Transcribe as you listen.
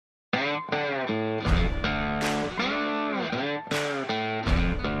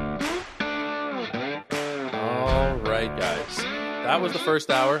that was the first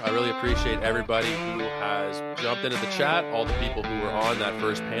hour. I really appreciate everybody who has jumped into the chat, all the people who were on that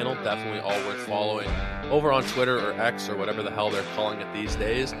first panel, definitely all worth following over on Twitter or X or whatever the hell they're calling it these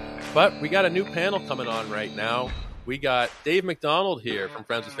days. But we got a new panel coming on right now. We got Dave McDonald here from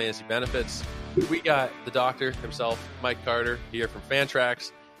Friends with Fantasy Benefits. We got the doctor himself, Mike Carter, here from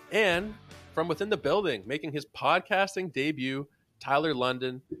Fantrax. And from within the building, making his podcasting debut, Tyler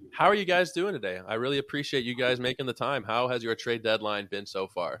London. How are you guys doing today? I really appreciate you guys making the time. How has your trade deadline been so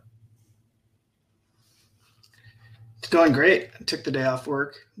far? It's going great. I took the day off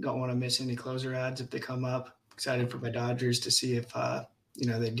work. Don't want to miss any closer ads if they come up. Excited for my Dodgers to see if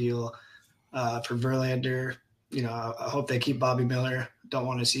they deal for Verlander. I hope they keep Bobby Miller. Don't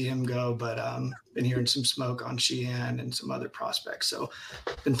want to see him go, but been hearing some smoke on Sheehan and some other prospects. So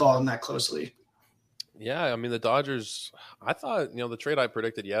been following that closely. Yeah, I mean, the Dodgers, I thought, the trade I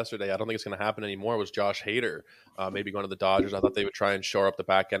predicted yesterday, I don't think it's going to happen anymore, was Josh Hader maybe going to the Dodgers. I thought they would try and shore up the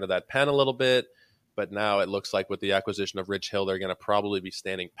back end of that pen a little bit, but now it looks like with the acquisition of Rich Hill, they're going to probably be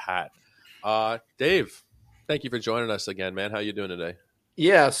standing pat. Dave, thank you for joining us again, man. How you doing today?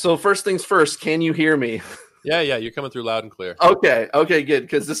 Yeah, so first things first, can you hear me? Yeah, you're coming through loud and clear. Okay, good,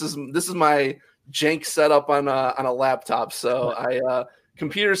 because this is my jank setup on a laptop, so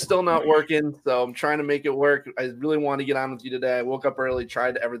computer's still not working, so I'm trying to make it work. I really want to get on with you today. I woke up early,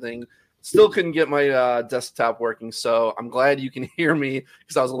 tried everything, still couldn't get my desktop working. So I'm glad you can hear me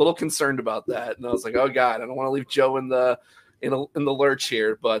because I was a little concerned about that, and I was like, "Oh God, I don't want to leave Joe in the lurch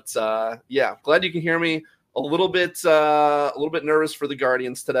here." But yeah, glad you can hear me. A little bit nervous for the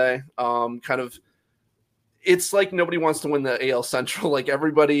Guardians today. It's like nobody wants to win the AL Central. Like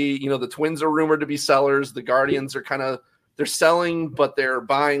everybody, the Twins are rumored to be sellers. The Guardians are they're selling, but they're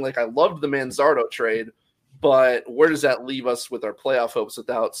buying. Like I loved the Manzardo trade, but where does that leave us with our playoff hopes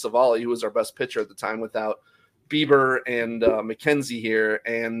without Savali, who was our best pitcher at the time, without Bieber and McKenzie here?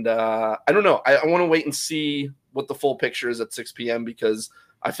 And I don't know. I want to wait and see what the full picture is at 6 p.m. because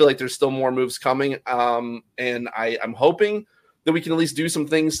I feel like there's still more moves coming. And I'm hoping that we can at least do some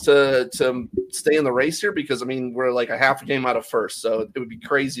things to stay in the race here because, we're like a half a game out of first. So it would be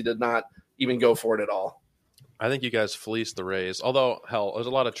crazy to not even go for it at all. I think you guys fleeced the Rays. Although, hell, there's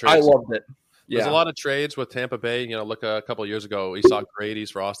a lot of trades. I loved it. Yeah. There's a lot of trades with Tampa Bay. Look a couple of years ago, we saw Grady's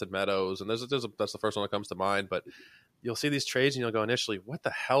for Austin Meadows, and that's the first one that comes to mind. But you'll see these trades, and you'll go initially, what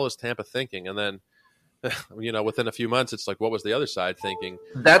the hell is Tampa thinking? And then, within a few months, it's like, what was the other side thinking?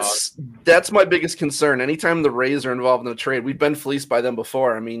 That's my biggest concern. Anytime the Rays are involved in a trade, we've been fleeced by them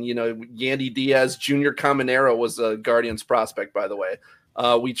before. Yandy Diaz, Junior Caminero was a Guardians prospect, by the way.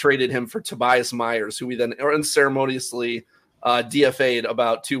 We traded him for Tobias Myers, who we then unceremoniously DFA'd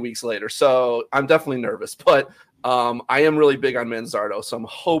about 2 weeks later. So I'm definitely nervous, but I am really big on Manzardo, so I'm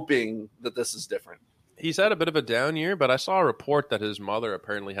hoping that this is different. He's had a bit of a down year, but I saw a report that his mother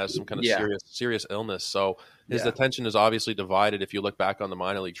apparently has some kind of serious illness. So his attention is obviously divided. If you look back on the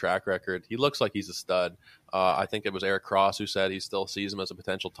minor league track record, he looks like he's a stud. I think it was Eric Cross who said he still sees him as a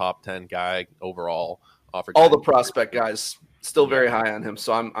potential top 10 guy overall. All the prospect guys still very high on him,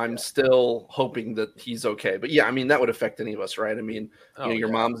 so I'm still hoping that he's okay. But yeah, that would affect any of us, right? Your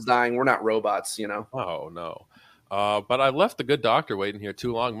mom's dying. We're not robots, Oh no. But I left the good doctor waiting here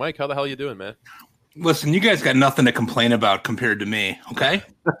too long. Mike, how the hell you doing, man? Listen, you guys got nothing to complain about compared to me, okay?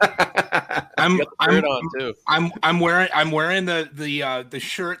 I'm wearing the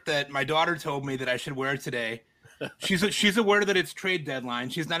shirt that my daughter told me that I should wear today. She's aware that it's trade deadline.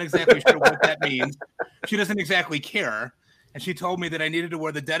 She's not exactly sure what that means. She doesn't exactly care. And she told me that I needed to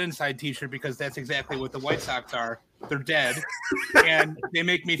wear the Dead Inside t-shirt because that's exactly what the White Sox are. They're dead, and they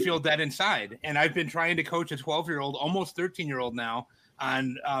make me feel dead inside. And I've been trying to coach a 12-year-old, almost 13-year-old now,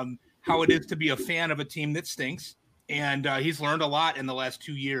 on how it is to be a fan of a team that stinks. And he's learned a lot in the last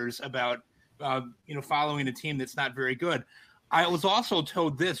 2 years about, following a team that's not very good. I was also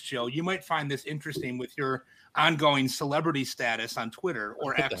told this, Joe, you might find this interesting with your ongoing celebrity status on Twitter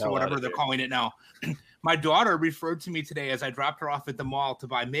or X or whatever they're calling it now. My daughter referred to me today as I dropped her off at the mall to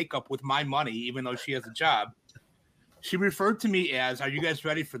buy makeup with my money, even though she has a job. She referred to me as, are you guys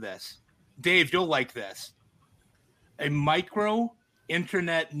ready for this? Dave, you'll like this. A micro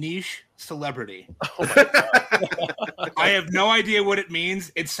internet niche celebrity. Oh my God. I have no idea what it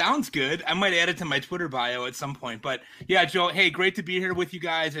means. It sounds good. I might add it to my Twitter bio at some point. But yeah, Joe, hey, great to be here with you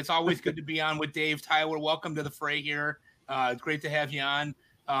guys. It's always good to be on with Dave. Tyler, welcome to the fray here. It's great to have you on.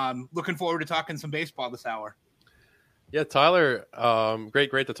 Looking forward to talking some baseball this hour. Yeah, Tyler,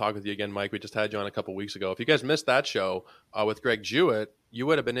 great to talk with you again, Mike. We just had you on a couple weeks ago. If you guys missed that show with Greg Jewett, you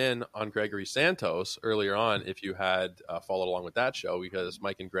would have been in on Gregory Santos earlier on if you had followed along with that show, because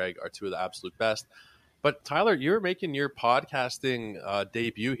Mike and Greg are two of the absolute best. But Tyler, you're making your podcasting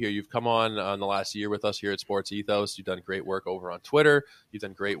debut here. You've come on the last year with us here at Sports Ethos. You've done great work over on Twitter. You've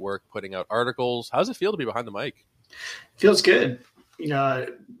done great work putting out articles. How does it feel to be behind the mic? Feels good. A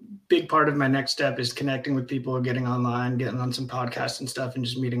big part of my next step is connecting with people, getting online, getting on some podcasts and stuff, and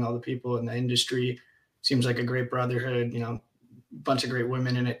just meeting all the people in the industry. Seems like a great brotherhood, bunch of great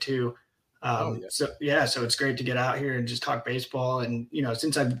women in it too. So it's great to get out here and just talk baseball. And,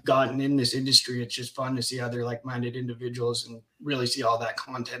 since I've gotten in this industry, it's just fun to see other like-minded individuals and really see all that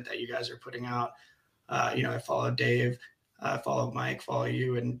content that you guys are putting out. I follow Dave, follow Mike, follow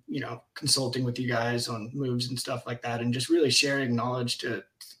you, and, consulting with you guys on moves and stuff like that. And just really sharing knowledge to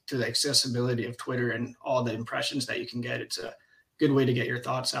the accessibility of Twitter and all the impressions that you can get. It's a good way to get your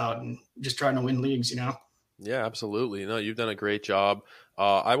thoughts out and just trying to win leagues, Yeah, absolutely. No, you've done a great job.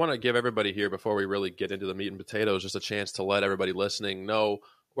 I want to give everybody here, before we really get into the meat and potatoes, just a chance to let everybody listening know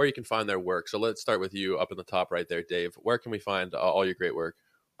where you can find their work. So let's start with you up in the top right there, Dave. Where can we find all your great work?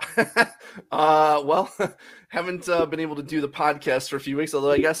 Well, haven't been able to do the podcast for a few weeks,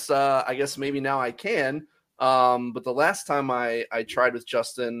 although I guess maybe now I can. But the last time I tried with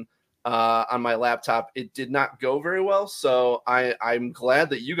Justin on my laptop, it did not go very well. So I'm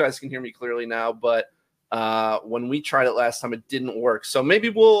glad that you guys can hear me clearly now, but when we tried it last time, it didn't work. So maybe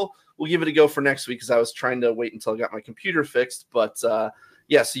we'll give it a go for next week, because I was trying to wait until I got my computer fixed. But so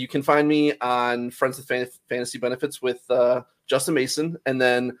you can find me on Friends with Fantasy Benefits with Justin Mason. And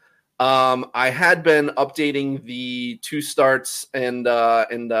then I had been updating the 2 starts and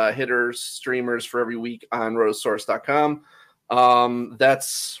hitters streamers for every week on rotosaurus.com.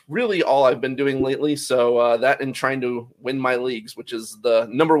 That's really all I've been doing lately. So that and trying to win my leagues, which is the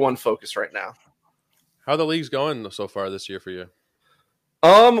number one focus right now. How are the leagues going so far this year for you?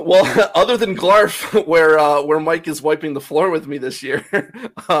 Well, other than Glarf, where Mike is wiping the floor with me this year,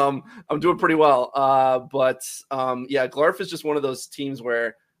 I'm doing pretty well. But Glarf is just one of those teams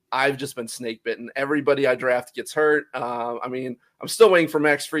where I've just been snake bitten. Everybody I draft gets hurt. I'm still waiting for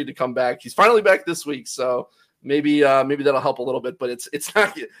Max Fried to come back. He's finally back this week, so maybe that'll help a little bit. But it's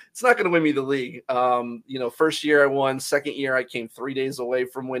not going to win me the league. First year I won. Second year I came 3 days away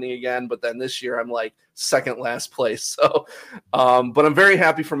from winning again. But then this year I'm like second last place. So, but I'm very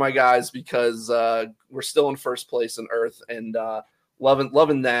happy for my guys, because we're still in first place in Earth, and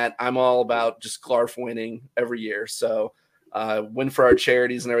loving that. I'm all about just Glarf winning every year. So. Win for our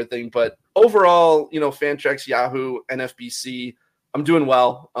charities and everything. But overall, Fantrax, Yahoo, NFBC, I'm doing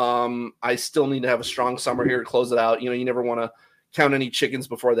well. I still need to have a strong summer here to close it out. You never want to count any chickens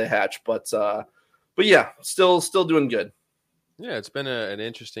before they hatch. But yeah, still doing good. Yeah, it's been an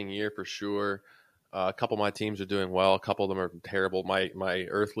interesting year for sure. A couple of my teams are doing well. A couple of them are terrible. My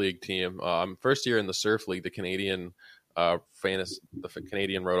Earth League team, first year in the Surf League, the Canadian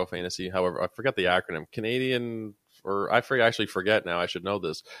Canadian Roto Fantasy. However, I forget the acronym. Canadian. Or I forget now. I should know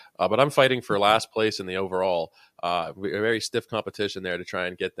this. But I'm fighting for last place in the overall. A very stiff competition there to try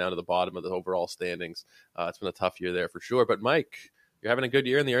and get down to the bottom of the overall standings. It's been a tough year there for sure. But Mike, you're having a good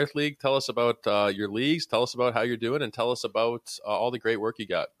year in the Earth League. Tell us about your leagues. Tell us about how you're doing, and tell us about all the great work you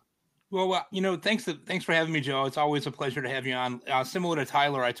got. Well, thanks for having me, Joe. It's always a pleasure to have you on. Similar to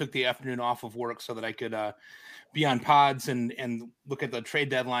Tyler, I took the afternoon off of work so that I could be on pods and look at the trade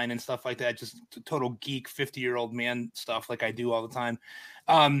deadline and stuff like that. Just total geek, 50-year-old man stuff like I do all the time.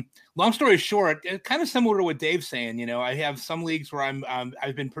 Long story short, kind of similar to what Dave's saying. I have some leagues where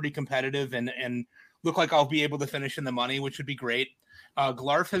I've been pretty competitive and look like I'll be able to finish in the money, which would be great.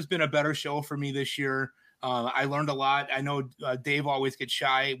 Glarf has been a better show for me this year. I learned a lot. I know Dave always gets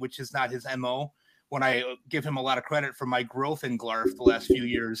shy, which is not his MO. When I give him a lot of credit for my growth in Glarf the last few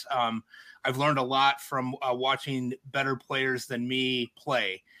years, I've learned a lot from watching better players than me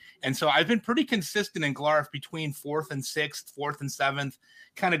play. And so I've been pretty consistent in Glarf between 4th and 6th, 4th and 7th,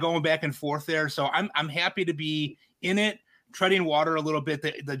 kind of going back and forth there. So I'm happy to be in it, treading water a little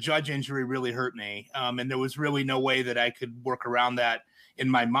bit. The Judge injury really hurt me. And there was really no way that I could work around that in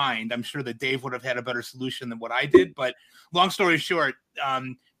my mind. I'm sure that Dave would have had a better solution than what I did. But long story short,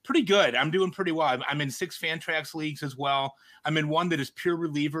 pretty good. I'm doing pretty well. I'm in 6 Fantrax leagues as well. I'm in one that is pure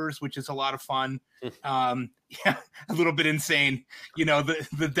relievers, which is a lot of fun. A little bit insane.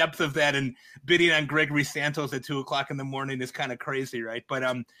 The depth of that, and bidding on Gregory Santos at 2:00 in the morning is kind of crazy, right? But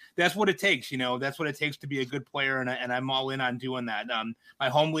that's what it takes. That's what it takes to be a good player, and I'm all in on doing that. My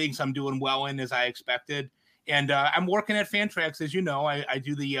home leagues, I'm doing well in, as I expected. And I'm working at Fantrax, as you know. I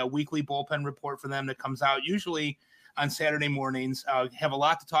do the weekly bullpen report for them that comes out usually on Saturday mornings. Have a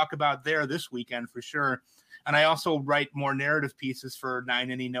lot to talk about there this weekend for sure. And I also write more narrative pieces for 9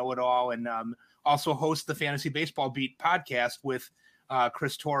 Inning Know-It-All, and also host the Fantasy Baseball Beat podcast with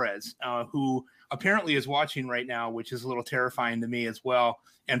Chris Torres, who apparently is watching right now, which is a little terrifying to me as well,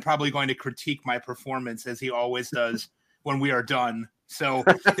 and probably going to critique my performance as he always does when we are done. So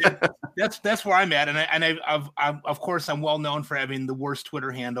that's where I'm at, and I've of course I'm well known for having the worst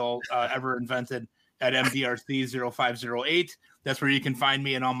Twitter handle ever invented at MDRC0508. That's where you can find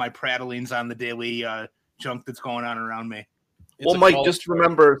me and all my prattlings on the daily junk that's going on around me. Well, Mike, just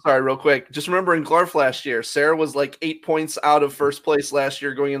remember, real quick. Just remember in Glarf last year, Sarah was like 8 points out of first place last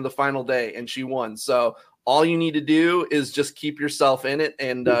year going into the final day, and she won. So all you need to do is just keep yourself in it,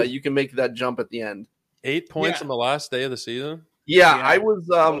 and you can make that jump at the end. 8 points on the last day of the season? Yeah, I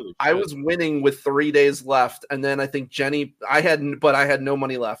was winning with 3 days left, and then I think Jenny, I had no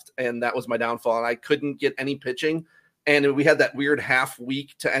money left, and that was my downfall, and I couldn't get any pitching. And we had that weird half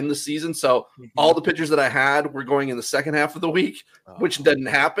week to end the season. So all the pitchers that I had were going in the second half of the week, which didn't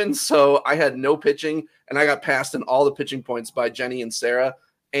happen. So I had no pitching, and I got passed in all the pitching points by Jenny and Sarah.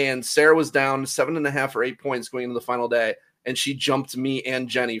 And Sarah was down 7.5 or 8 points going into the final day. And she jumped me and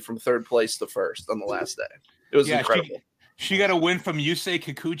Jenny from third place to first on the last day. It was incredible. She got a win from Yusei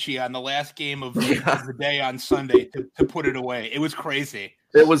Kikuchi on the last game of the day on Sunday to put it away. It was crazy.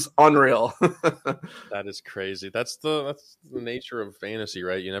 It was unreal. That is crazy. That's the nature of fantasy,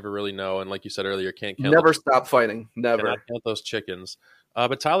 right? You never really know. And like you said earlier, can't count. Never stop fighting. Never count those chickens.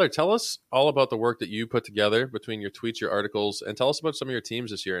 But Tyler, tell us all about the work that you put together between your tweets, your articles, and tell us about some of your teams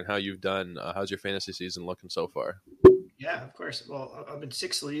this year and how you've done. How's your fantasy season looking so far? Yeah, of course. Well, I'm in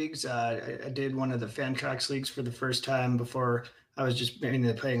 6 leagues. I did one of the Fantrax leagues for the first time before. I was just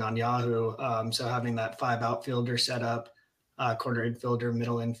mainly playing on Yahoo. So having that 5 outfielder set up, corner infielder,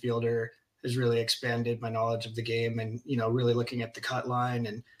 middle infielder has really expanded my knowledge of the game, and, really looking at the cut line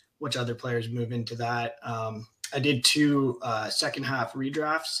and which other players move into that. I did 2 second half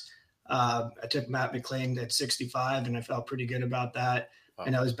redrafts. I took Matt McClain at 65, and I felt pretty good about that. Wow. I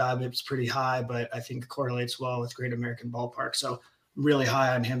know his BABIP's pretty high, but I think it correlates well with Great American Ballpark. So really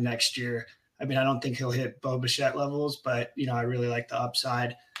high on him next year. I mean, I don't think he'll hit Bo Bichette levels, but, I really like the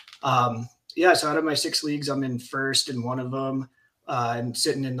upside. So out of my 6 leagues, I'm in first in one of them. I'm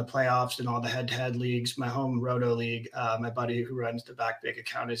sitting in the playoffs and all the head-to-head leagues. My home Roto league, my buddy who runs the Back Big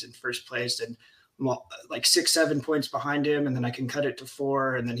account is in first place, and I'm like 6-7 points behind him, and then I can cut it to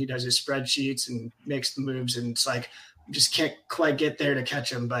 4, and then he does his spreadsheets and makes the moves, and it's like just can't quite get there to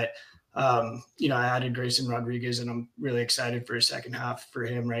catch him. But I added Grayson Rodriguez, and I'm really excited for a second half for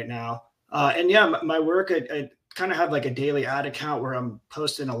him right now. My work, I kind of have like a daily ad account where I'm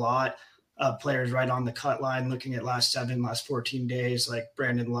posting a lot of players right on the cut line, looking at last 14 days, like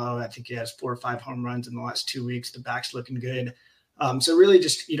Brandon Lowe. I think he has 4 or 5 home runs in the last 2 weeks. The back's looking good. So really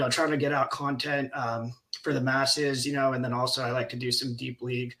just, trying to get out content for the masses, and then also I like to do some deep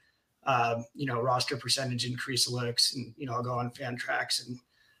league, roster percentage increase looks, and, I'll go on Fantrax and,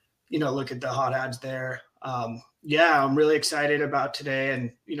 look at the hot ads there. I'm really excited about today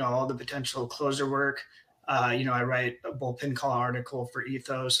and, all the potential closer work. I write a bullpen call article for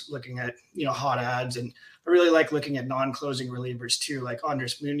Ethos looking at, hot ads. And I really like looking at non-closing relievers too. Like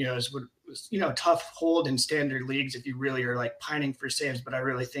Andres Munoz was, tough hold in standard leagues if you really are like pining for saves. But I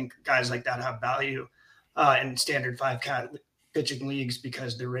really think guys like that have value in standard 5-cat pitching leagues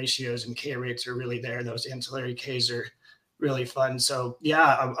because the ratios and K rates are really there. Those ancillary Ks are really fun. So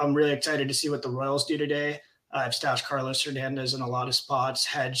I'm really excited to see what the Royals do today. I've stashed Carlos Hernandez in a lot of spots,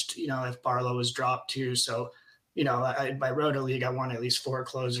 hedged, if Barlow was dropped too. So, my Roto league, I want at least 4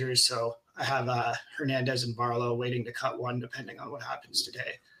 closers. So I have Hernandez and Barlow waiting to cut one, depending on what happens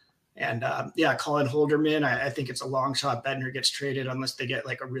today. And Colin Holderman, I think it's a long shot Bednar gets traded unless they get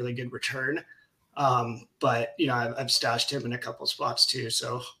like a really good return. But I've stashed him in a couple spots too.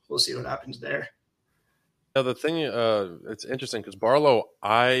 So we'll see what happens there. Now, the thing, it's interesting because Barlow,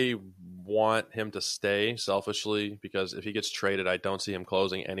 I want him to stay selfishly because if he gets traded, I don't see him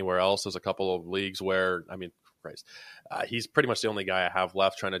closing anywhere else. There's a couple of leagues where, he's pretty much the only guy I have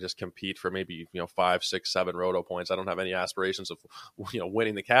left trying to just compete for maybe 5, 6, 7 Roto points. I don't have any aspirations of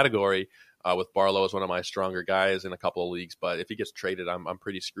winning the category with Barlow as one of my stronger guys in a couple of leagues. But if he gets traded, I'm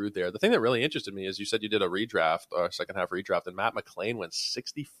pretty screwed there. The thing that really interested me is you said you did a redraft, second half redraft, and Matt McClain went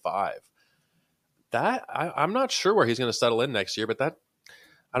 65. That I'm not sure where he's going to settle in next year, but that,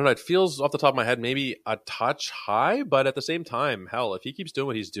 I don't know, it feels off the top of my head maybe a touch high, but at the same time, hell, if he keeps doing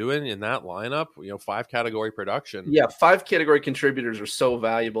what he's doing in that lineup, 5 category production. Yeah, 5 category contributors are so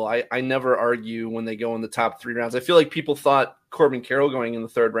valuable. I never argue when they go in the top 3 rounds. I feel like people thought Corbin Carroll going in the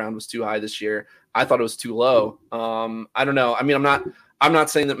 3rd round was too high this year. I thought it was too low. I don't know. I mean, I'm not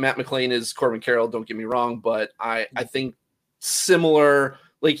saying that Matt McClain is Corbin Carroll, don't get me wrong, but I think similar.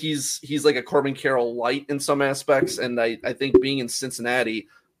 Like he's like a Corbin Carroll light in some aspects, and I think being in Cincinnati,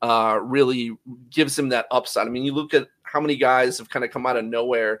 really gives him that upside. I mean, you look at how many guys have kind of come out of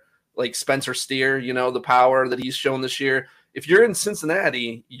nowhere, like Spencer Steer, the power that he's shown this year. If you're in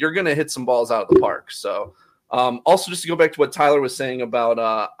Cincinnati, you're going to hit some balls out of the park. So also just to go back to what Tyler was saying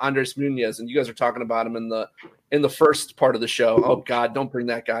about Andres Munoz, and you guys are talking about him in the first part of the show. Oh God, don't bring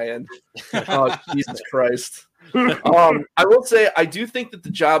that guy in. Oh, Jesus Christ. I will say, I do think that the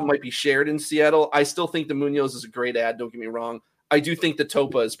job might be shared in Seattle. I still think the Munoz is a great ad. Don't get me wrong. I do think that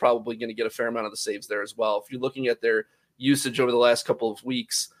Topa is probably going to get a fair amount of the saves there as well. If you're looking at their usage over the last couple of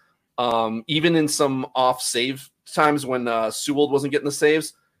weeks, even in some off save times when Sewell wasn't getting the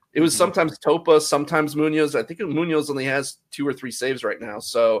saves, it was sometimes Topa, sometimes Munoz. I think Munoz only has 2 or 3 saves right now.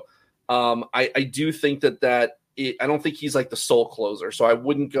 So I do think that I don't think he's like the sole closer. So I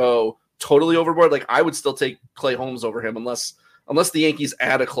wouldn't go totally overboard. Like I would still take Clay Holmes over him unless the Yankees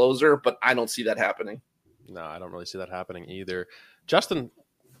add a closer, but I don't see that happening. No, I don't really see that happening either. Justin,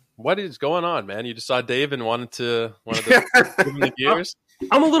 what is going on, man? You just saw Dave and wanted to give him the gears?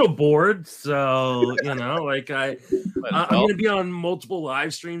 I'm a little bored, so I'm going to be on multiple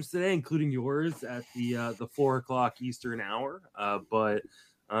live streams today, including yours at the 4:00 Eastern hour. But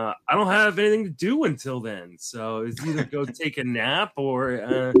I don't have anything to do until then, so it's either go take a nap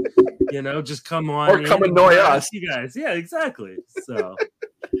or just come on or come annoy us, you guys. Yeah, exactly. So.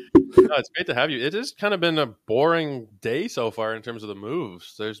 No, it's great to have you. It has kind of been a boring day so far in terms of the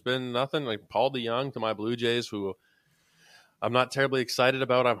moves. There's been nothing like Paul DeJong to my Blue Jays, who I'm not terribly excited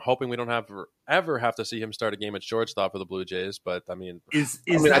about. I'm hoping we don't ever have to see him start a game at shortstop for the Blue Jays. But I mean, is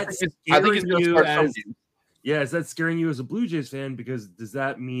that scaring you as a Blue Jays fan? Because does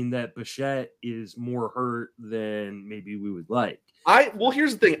that mean that Bichette is more hurt than maybe we would like? Well,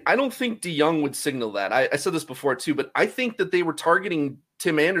 here's the thing. I don't think DeJong would signal that. I said this before too, but I think that they were targeting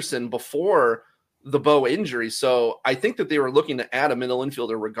Tim Anderson before the Bo injury. So I think that they were looking to add a middle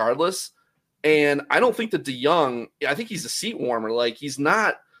infielder regardless. And I don't think that DeJong, I think he's a seat warmer. Like he's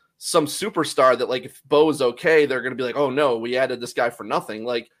not some superstar that like, if Bo is okay, they're going to be like, oh no, we added this guy for nothing.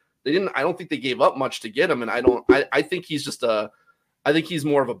 Like I don't think they gave up much to get him. And I think he's I think he's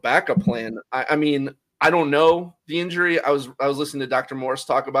more of a backup plan. I mean, I don't know the injury. I was listening to Dr. Morris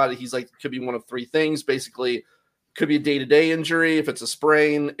talk about it. He's like, could be one of 3 things. Basically, could be a day-to-day injury. If it's a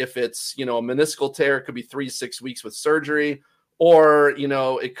sprain, if it's, a meniscal tear, it could be 3 to 6 weeks with surgery, or,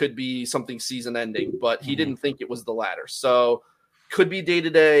 it could be something season ending, but he didn't think it was the latter. So could be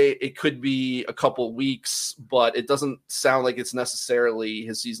day-to-day. It could be a couple weeks, but it doesn't sound like it's necessarily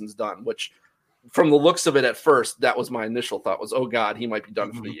his season's done, which from the looks of it at first, that was my initial thought was, oh God, he might be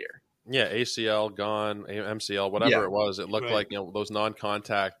done for the year. Yeah, ACL gone, MCL, whatever it was. It looked like those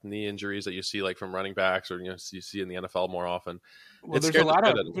non-contact knee injuries that you see like from running backs, or you see in the NFL more often. Well, there's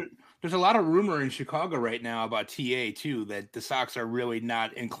a lot of rumor in Chicago right now about TA too, that the Sox are really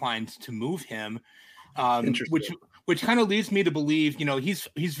not inclined to move him, which kind of leads me to believe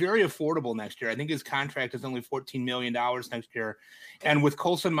he's very affordable next year. I think his contract is only $14 million next year, and with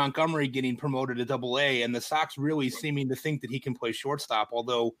Colson Montgomery getting promoted to Double-A, and the Sox really seeming to think that he can play shortstop,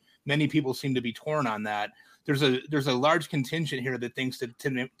 although many people seem to be torn on that. There's a large contingent here that thinks that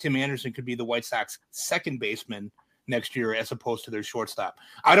Tim Anderson could be the White Sox second baseman next year as opposed to their shortstop.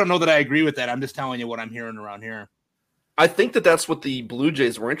 I don't know that I agree with that. I'm just telling you what I'm hearing around here. I think that's what the Blue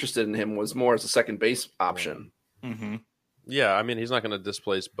Jays were interested in him, was more as a second base option. Mm-hmm. Yeah, I mean, he's not going to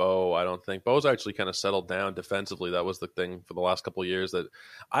displace Bo, I don't think. Bo's actually kind of settled down defensively. That was the thing for the last couple of years that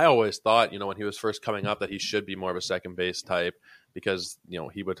I always thought, when he was first coming up, that he should be more of a second base type because,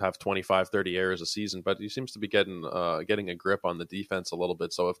 he would have 25, 30 errors a season. But he seems to be getting a grip on the defense a little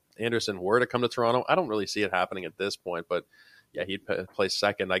bit. So if Anderson were to come to Toronto, I don't really see it happening at this point. But yeah, he'd play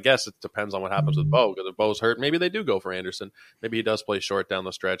second. I guess it depends on what happens with Bo. Because if Bo's hurt, maybe they do go for Anderson. Maybe he does play short down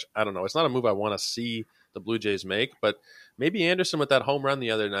the stretch. I don't know. It's not a move I want to see the Blue Jays make, but maybe Anderson with that home run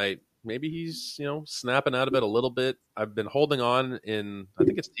the other night, maybe he's, snapping out of it a little bit. I've been holding on I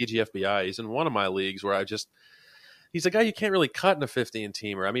think it's TGFBI. He's in one of my leagues where he's a guy you can't really cut in a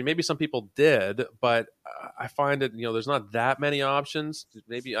 15-teamer. I mean, maybe some people did, but I find it, there's not that many options.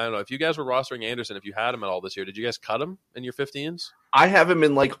 Maybe, I don't know, if you guys were rostering Anderson, if you had him at all this year, did you guys cut him in your 15s? I have him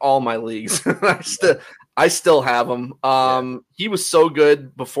in like all my leagues. I still have him. He was so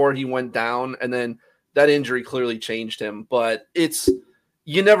good before he went down, and then that injury clearly changed him. But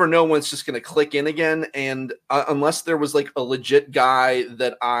you never know when it's just going to click in again. And unless there was like a legit guy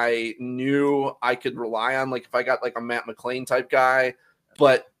that I knew I could rely on, like if I got like a Matt McClain type guy,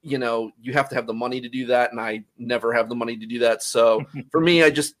 but you have to have the money to do that. And I never have the money to do that. So for me,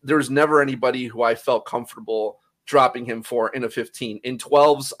 there's never anybody who I felt comfortable dropping him for in a 15. In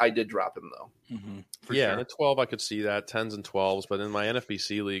 12s, I did drop him though. Yeah, sure. In a 12, I could see that 10s and 12s, but in my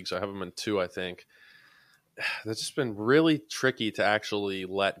NFBC leagues, I have him in 2. I think that's just been really tricky to actually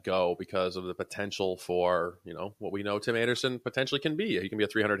let go because of the potential for what we know Tim Anderson potentially can be. He can be a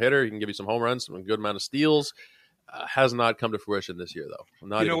 300 hitter. He can give you some home runs, some good amount of steals. Has not come to fruition this year, though.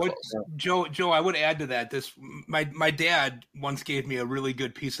 Not even close. Joe, I would add to that. My dad once gave me a really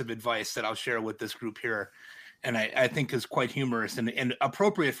good piece of advice that I'll share with this group here, and I think is quite humorous and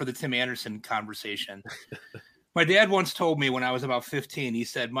appropriate for the Tim Anderson conversation. My dad once told me when I was about 15, he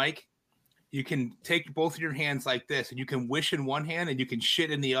said, "Mike, you can take both of your hands like this, and you can wish in one hand, and you can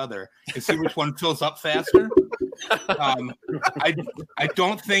shit in the other, and see which one fills up faster." I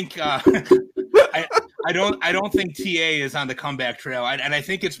don't think. I don't think TA is on the comeback trail, and I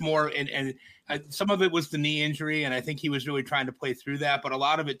think it's more. And some of it was the knee injury, and I think he was really trying to play through that. But a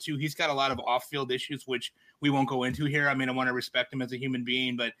lot of it too, he's got a lot of off-field issues, which we won't go into here. I mean, I want to respect him as a human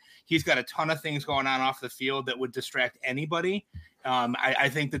being, but he's got a ton of things going on off the field that would distract anybody. I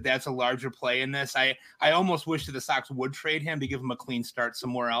think that's a larger play in this. I almost wish that the Sox would trade him to give him a clean start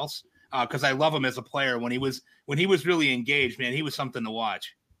somewhere else, because I love him as a player. When he was really engaged, man, he was something to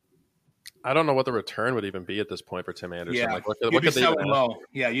watch. I don't know what the return would even be at this point for Tim Anderson. Yeah, you'd be selling low.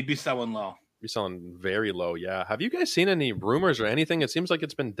 Yeah, you'd be selling low. Be selling very low. Yeah. Have you guys seen any rumors or anything? It seems like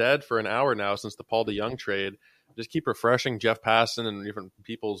it's been dead for an hour now since the Paul DeJong trade. Just keep refreshing Jeff Passan and different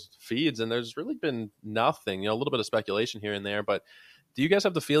people's feeds, and there's really been nothing. A little bit of speculation here and there, but do you guys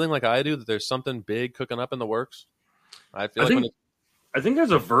have the feeling like I do that there's something big cooking up in the works? I think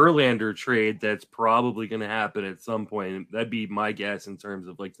there's a Verlander trade that's probably going to happen at some point. That'd be my guess in terms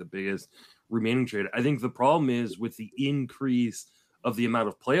of like the biggest remaining trade. I think the problem is with the increase of the amount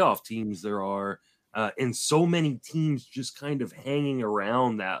of playoff teams there are, and so many teams just kind of hanging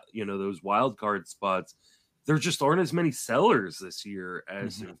around that, those wild card spots. There just aren't as many sellers this year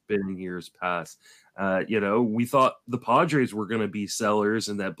as there have been in years past. We thought the Padres were going to be sellers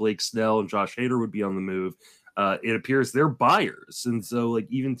and that Blake Snell and Josh Hader would be on the move. It appears they're buyers. And so like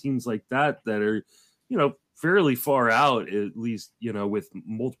even teams like that are, fairly far out, at least, with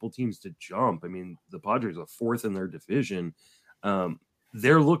multiple teams to jump. I mean, the Padres are 4th in their division.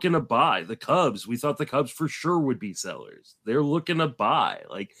 They're looking to buy. The Cubs, we thought the Cubs for sure would be sellers. They're looking to buy.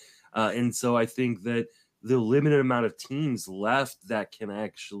 And so I think that the limited amount of teams left that can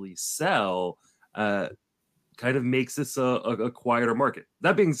actually sell kind of makes this a quieter market.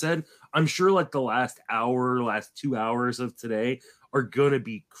 That being said, I'm sure like the last 2 hours of today are going to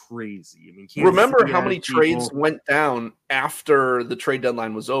be crazy. I mean, remember how many trades went down after the trade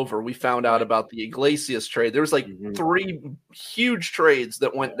deadline was over? We found out about the Iglesias trade. There was like 3 huge trades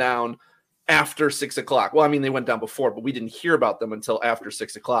that went down after 6 o'clock. Well, I mean, they went down before, but we didn't hear about them until after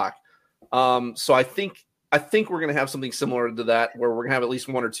 6 o'clock. So I think we're going to have something similar to that, where we're going to have at least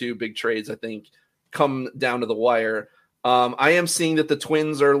 1 or 2 big trades, I think, come down to the wire. I am seeing that the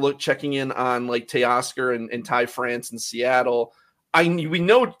Twins are checking in on like Teoscar and Ty France in Seattle. We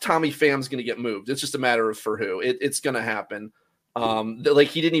know Tommy Pham's going to get moved. It's just a matter of for who. It's going to happen.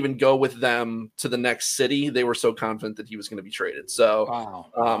 He didn't even go with them to the next city. They were so confident that he was going to be traded. So,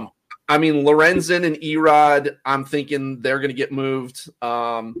 wow. I mean, Lorenzen and Erod, I'm thinking they're going to get moved.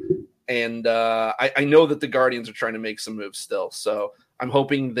 And I know that the Guardians are trying to make some moves still. So I'm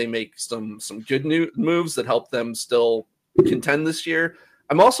hoping they make some good moves that help them still contend this year.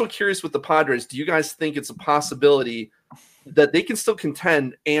 I'm also curious with the Padres. Do you guys think it's a possibility that they can still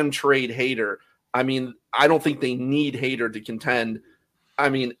contend and trade Hader? I mean, I don't think they need Hader to contend. I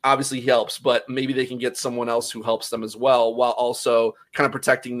mean, obviously he helps, but maybe they can get someone else who helps them as well, while also kind of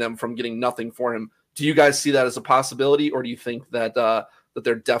protecting them from getting nothing for him. Do you guys see that as a possibility, or do you think that that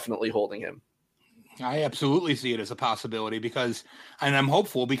they're definitely holding him? I absolutely see it as a possibility and I'm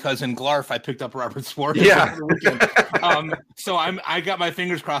hopeful because in Glarf I picked up Robert Suarez. Yeah. So I got my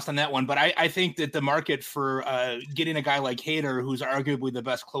fingers crossed on that one, but I think that the market for getting a guy like Hader, who's arguably the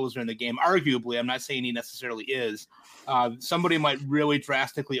best closer in the game, arguably, I'm not saying he necessarily is, somebody might really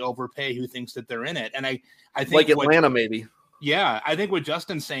drastically overpay who thinks that they're in it. And I think like Atlanta maybe. Yeah, I think what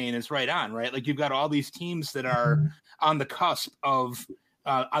Justin's saying is right on, right? Like you've got all these teams that are on the cusp of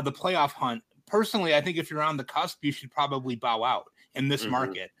the playoff hunt. Personally, I think if you're on the cusp, you should probably bow out in this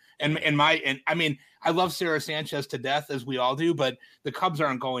market. And I mean, I love Sarah Sanchez to death, as we all do, but the Cubs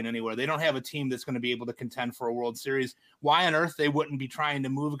aren't going anywhere. They don't have a team that's going to be able to contend for a World Series. Why on earth they wouldn't be trying to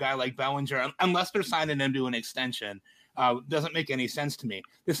move a guy like Bellinger unless they're signing him to an extension? Doesn't make any sense to me.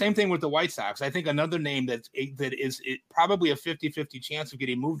 The same thing with the White Sox. I think another name that is probably a 50-50 chance of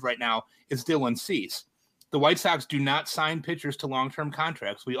getting moved right now is Dylan Cease. The White Sox do not sign pitchers to long-term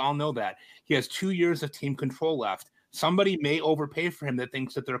contracts. We all know that. He has 2 years of team control left. Somebody may overpay for him that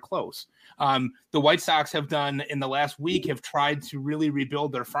thinks that they're close. The White Sox have done in the last week have tried to really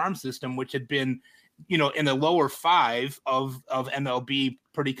rebuild their farm system, which had been, in the lower 5 of MLB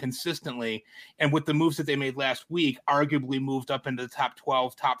pretty consistently. And with the moves that they made last week, arguably moved up into the top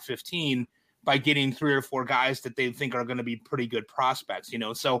 12, top 15 by getting 3 or 4 guys that they think are going to be pretty good prospects,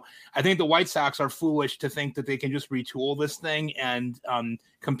 So I think the White Sox are foolish to think that they can just retool this thing and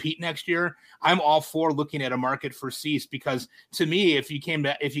compete next year. I'm all for looking at a market for Cease, because to me, if you came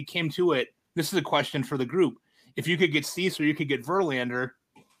to it, this is a question for the group. If you could get Cease or you could get Verlander,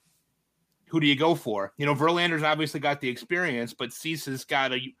 who do you go for? Verlander's obviously got the experience, but Cease has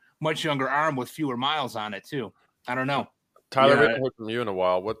got a much younger arm with fewer miles on it too. I don't know. Tyler, we haven't heard from you in a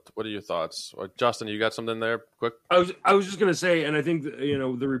while. What are your thoughts? Justin, you got something there? Quick. I was just going to say, and I think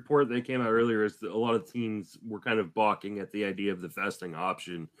the report that came out earlier is that a lot of teams were kind of balking at the idea of the vesting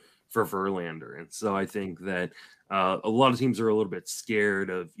option for Verlander, and so I think that a lot of teams are a little bit scared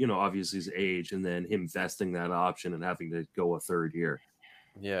of obviously his age and then him vesting that option and having to go a third year.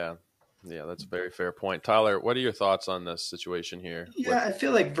 Yeah, that's a very fair point. Tyler, what are your thoughts on this situation here? Yeah, I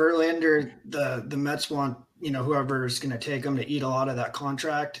feel like Verlander, the Mets want, whoever is going to take him to eat a lot of that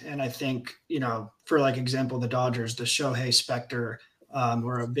contract. And I think, for example, the Dodgers, the Shohei Spector,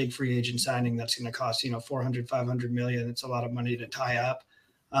 or a big free agent signing that's going to cost, 400, 500 million. It's a lot of money to tie up.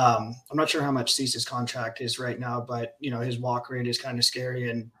 I'm not sure how much Cease's contract is right now, but, his walk rate is kind of scary.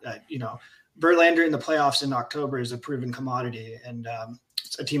 And, Verlander in the playoffs in October is a proven commodity. And,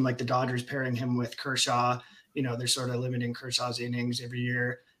 a team like the Dodgers pairing him with Kershaw, they're sort of limiting Kershaw's innings every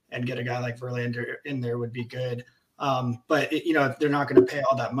year, and get a guy like Verlander in there would be good. But if they're not going to pay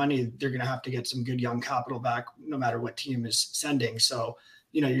all that money, they're going to have to get some good young capital back, no matter what team is sending. So,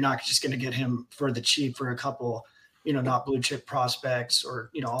 you're not just going to get him for the cheap for a couple, not blue chip prospects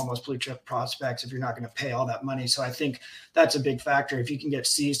or, almost blue chip prospects if you're not going to pay all that money. So I think that's a big factor. If you can get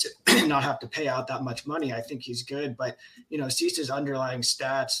Cease to not have to pay out that much money, I think he's good. But, Cease's underlying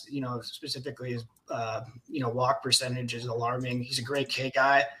stats, specifically his, walk percentage is alarming. He's a great K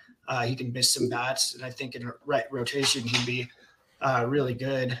guy. He can miss some bats. And I think in a right rotation, he'd be really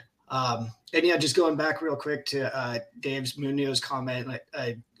good. And just going back real quick to Dave's Munoz comment,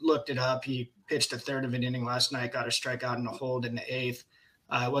 I looked it up. He pitched a third of an inning last night, got a strikeout and a hold in the 8th.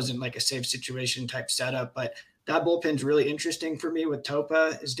 It wasn't like a safe situation type setup, but that bullpen's really interesting for me with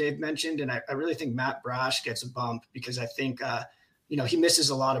Topa, as Dave mentioned. And I really think Matt Brash gets a bump, because I think, he misses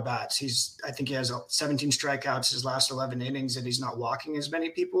a lot of bats. I think he has 17 strikeouts his last 11 innings, and he's not walking as many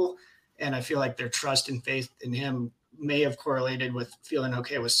people. And I feel like their trust and faith in him may have correlated with feeling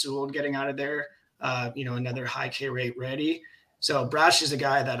okay with Sewell getting out of there, another high K rate ready. So Brash is a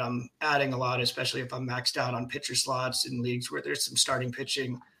guy that I'm adding a lot, especially if I'm maxed out on pitcher slots in leagues where there's some starting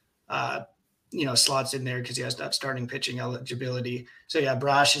pitching, slots in there, because he has that starting pitching eligibility. So yeah,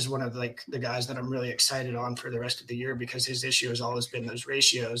 Brash is one of the guys that I'm really excited on for the rest of the year, because his issue has always been those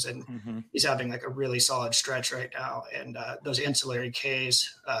ratios, and he's having a really solid stretch right now. And those ancillary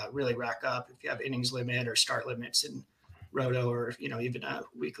Ks really rack up if you have innings limit or start limits in Roto, or even a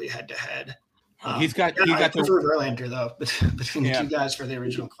weekly head to head. I prefer Verlander though, between the two guys for the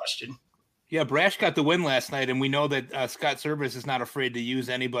original question. Yeah, Brash got the win last night, and we know that Scott Service is not afraid to use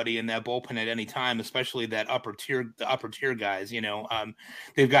anybody in that bullpen at any time, especially the upper tier guys.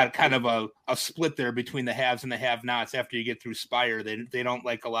 They've got kind of a split there between the haves and the have-nots. After you get through Spire, they don't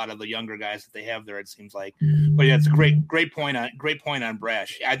like a lot of the younger guys that they have there, it seems like. But yeah, it's a great point on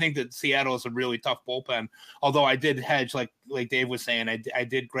Brash. I think that Seattle is a really tough bullpen. Although I did hedge, like Dave was saying, I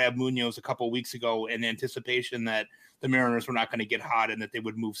did grab Munoz a couple of weeks ago in anticipation that the Mariners were not going to get hot and that they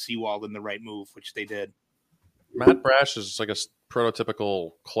would move Sewald in the right move, which they did. Matt Brash is like a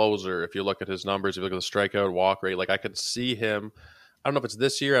prototypical closer. If you look at his numbers, if you look at the strikeout, walk rate, I could see him. I don't know if it's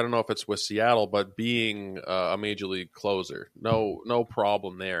this year. I don't know if it's with Seattle, but being a major league closer, no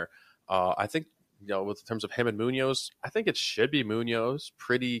problem there. I think, in terms of him and Munoz, I think it should be Munoz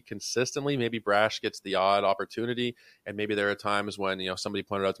pretty consistently. Maybe Brash gets the odd opportunity, and maybe there are times when, somebody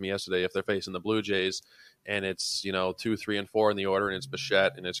pointed out to me yesterday, if they're facing the Blue Jays and it's, 2, 3, and 4 in the order, and it's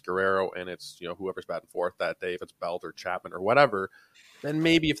Bichette and it's Guerrero and it's, whoever's batting fourth that day, if it's Belt or Chapman or whatever, then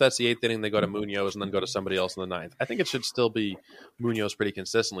maybe if that's the 8th inning, they go to Munoz and then go to somebody else in the 9th. I think it should still be Munoz pretty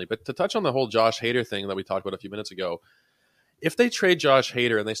consistently. But to touch on the whole Josh Hader thing that we talked about a few minutes ago, if they trade Josh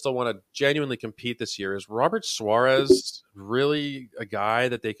Hader and they still want to genuinely compete this year, is Robert Suarez really a guy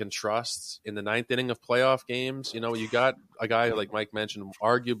that they can trust in the 9th inning of playoff games? You got a guy, like Mike mentioned,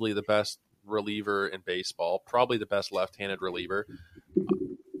 arguably the best reliever in baseball, probably the best left-handed reliever.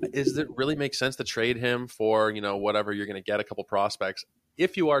 Does it really make sense to trade him for, whatever you're going to get, a couple prospects?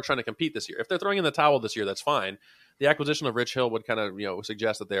 If you are trying to compete this year, if they're throwing in the towel this year, that's fine. The acquisition of Rich Hill would kind of,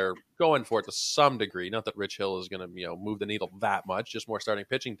 suggest that they're going for it to some degree. Not that Rich Hill is going to, move the needle that much, just more starting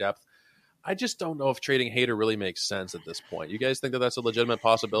pitching depth. I just don't know if trading Hader really makes sense at this point. You guys think that that's a legitimate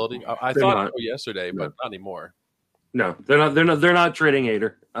possibility? I thought so yesterday, but not anymore. No, they're not trading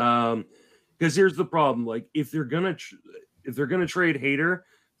Hader. Because here's the problem: like if they're gonna trade Hader,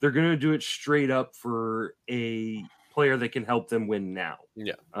 they're gonna do it straight up for a player that can help them win now.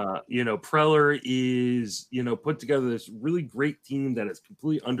 Yeah. Preller is put together this really great team that has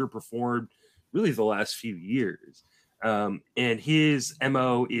completely underperformed really the last few years. And his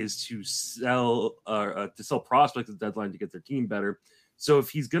MO is to sell prospects at the deadline to get their team better. So if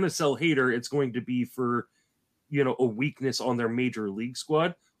he's going to sell Hader, it's going to be for, a weakness on their major league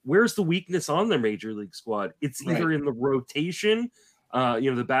squad. Where's the weakness on their major league squad? It's either in the rotation,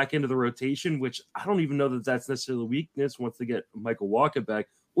 the back end of the rotation, which I don't even know that that's necessarily a weakness once they get Michael Wacha back,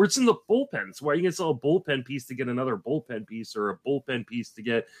 or it's in the bullpen. So why are you going to sell a bullpen piece to get another bullpen piece, or a bullpen piece to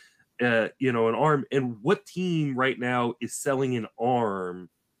get an arm? And what team right now is selling an arm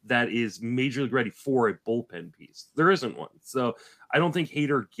that is major league ready for a bullpen piece? There isn't one. So I don't think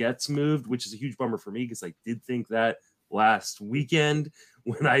Hader gets moved, which is a huge bummer for me because I did think that last weekend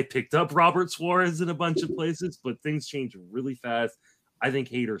when I picked up Robert Suarez in a bunch of places, but things change really fast. I think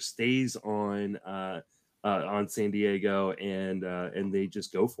Hader stays on San Diego and they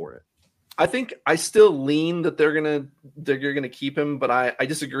just go for it. I think I still lean that they're gonna keep him, but I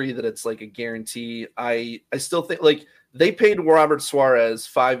disagree that it's like a guarantee. I still think like they paid Robert Suarez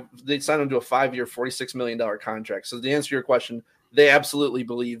they signed him to a 5-year, $46 million contract. So to answer your question, they absolutely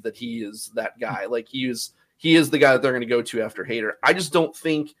believe that he is that guy. Like he is the guy that they're going to go to after Hader. I just don't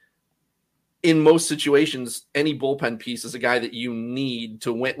think in most situations any bullpen piece is a guy that you need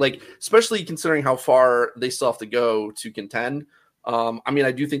to win. Like especially considering how far they still have to go to contend.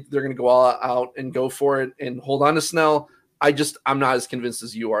 I do think they're going to go all out and go for it and hold on to Snell. I'm not as convinced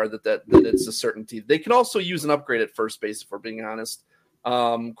as you are that it's a certainty. They can also use an upgrade at first base, if we're being honest.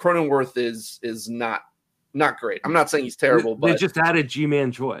 Cronenworth is not great. I'm not saying he's terrible, but they just added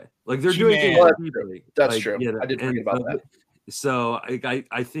G-Man Choi. Like they're G-Man, doing things. That's true. I did forget about that. So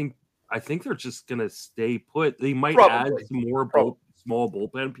I think they're just going to stay put. They might add some more small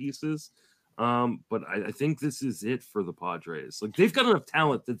bullpen pieces. But I think this is it for the Padres. Like they've got enough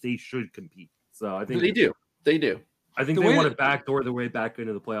talent that they should compete. So I think they do. I think they want to backdoor their way back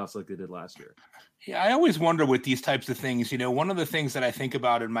into the playoffs like they did last year. Yeah, I always wonder with these types of things, one of the things that I think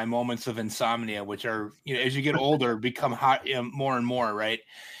about in my moments of insomnia, which are, as you get older, become hot more and more, right?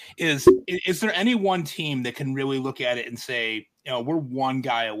 Is there any one team that can really look at it and say, we're one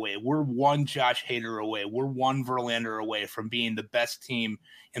guy away. We're one Josh Hader away. We're one Verlander away from being the best team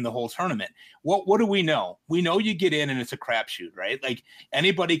in the whole tournament. What do we know? We know you get in and it's a crapshoot, right? Like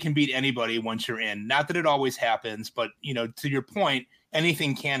anybody can beat anybody once you're in. Not that it always happens, but to your point,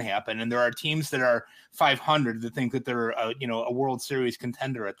 anything can happen. And there are teams that are 500 that think that they're a World Series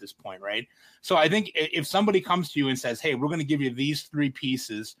contender at this point, right? So I think if somebody comes to you and says, hey, we're going to give you these 3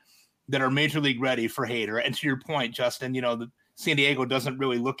 pieces that are major league ready for Hader. And to your point, Justin, San Diego doesn't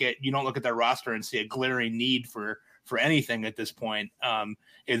really look at their roster and see a glaring need for anything at this point,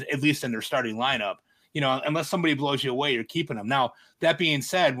 at least in their starting lineup. Unless somebody blows you away, you're keeping them. Now, that being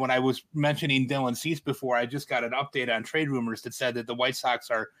said, when I was mentioning Dylan Cease before, I just got an update on trade rumors that said that the White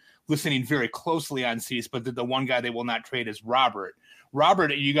Sox are listening very closely on Cease, but that the one guy they will not trade is Robert.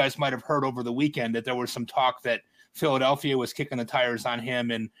 Robert, you guys might have heard over the weekend that there was some talk that Philadelphia was kicking the tires on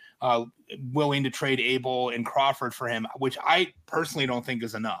him and willing to trade Abel and Crawford for him, which I personally don't think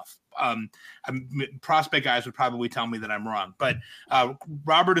is enough. Prospect guys would probably tell me that I'm wrong, but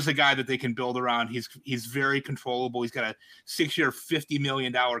Robert is a guy that they can build around. He's very controllable. He's got a 6-year, $50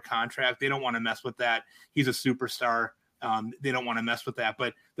 million contract. They don't want to mess with that. He's a superstar. They don't want to mess with that,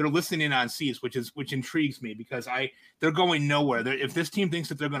 but they're listening on Cease, which intrigues me because they're going nowhere. If this team thinks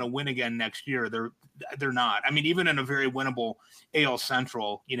that they're going to win again next year, they're not. I mean, even in a very winnable AL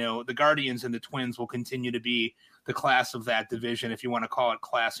Central, the Guardians and the Twins will continue to be the class of that division, if you want to call it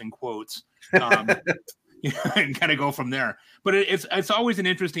class in quotes, and kind of go from there. But it's always an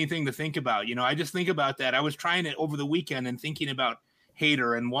interesting thing to think about. I just think about that. I was trying it over the weekend and thinking about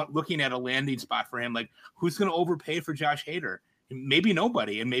Hader and looking at a landing spot for him, like who's going to overpay for Josh Hader? Maybe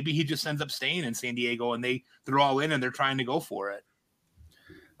nobody, and maybe he just ends up staying in San Diego, and they're all in and they're trying to go for it.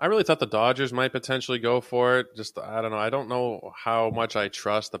 I really thought the Dodgers might potentially go for it. Just I don't know. I don't know how much I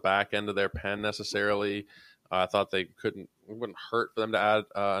trust the back end of their pen necessarily. I thought it wouldn't hurt for them to add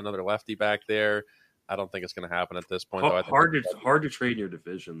another lefty back there. I don't think it's going to happen at this point. Hard to trade in your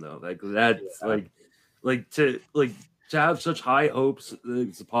division though. To have such high hopes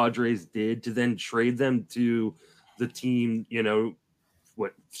the Padres did to then trade them to the team,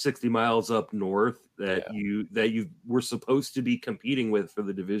 60 miles up north that you were supposed to be competing with for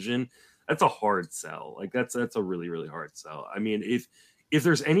the division. That's a hard sell. Like that's a really, really hard sell. I mean, if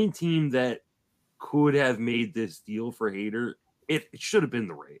there's any team that could have made this deal for Hader, it should have been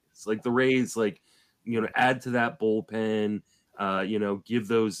the Rays. Like the Rays, add to that bullpen, give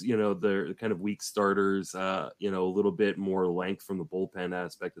those, the kind of weak starters, a little bit more length from the bullpen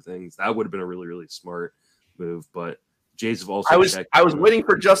aspect of things. That would have been a really, really smart move. But Jays have also. I was waiting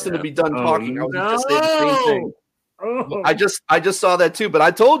for Justin to be done talking. I was just saying the same thing. Oh. I just saw that too, but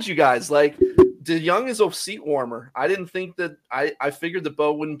I told you guys, DeYoung is a seat warmer. I didn't think that. I figured that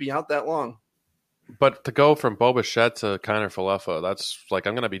Bo wouldn't be out that long. But to go from Bo Bichette to Kiner Falefa, that's like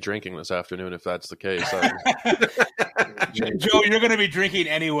I'm going to be drinking this afternoon if that's the case. Joe, you're going to be drinking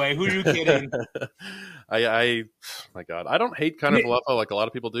anyway. Who are you kidding? My God, I don't hate Kiner Falefa like a lot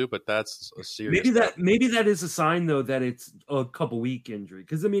of people do, but that's a serious. Maybe that is a sign though that it's a couple week injury.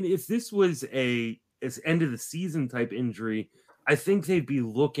 Because I mean, if this was it's end of the season type injury, I think they'd be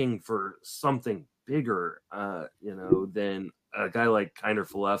looking for something bigger, than a guy like Kiner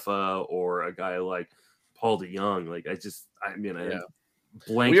Falefa or a guy like Paul DeYoung.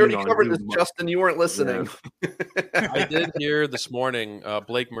 We already covered this, Justin. You weren't listening. Yeah. I did hear this morning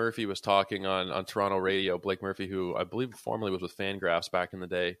Blake Murphy was talking on Toronto radio. Blake Murphy, who I believe formerly was with Fangraphs back in the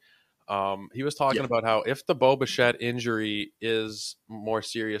day. He was talking about how if the Bo Bichette injury is more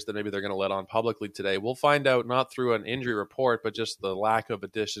serious than maybe they're going to let on publicly today, we'll find out not through an injury report, but just the lack of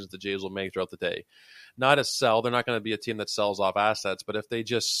additions the Jays will make throughout the day. Not a sell. They're not going to be a team that sells off assets, but if they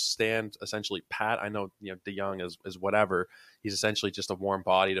just stand essentially pat, I know DeYoung is whatever. He's essentially just a warm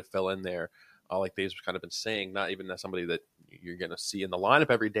body to fill in there. Like they've kind of been saying, not even somebody that you're going to see in the lineup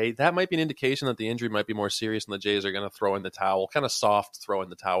every day. That might be an indication that the injury might be more serious and the Jays are going to throw in the towel, kind of soft throw in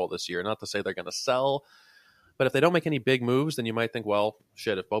the towel this year. Not to say they're going to sell, but if they don't make any big moves, then you might think, well,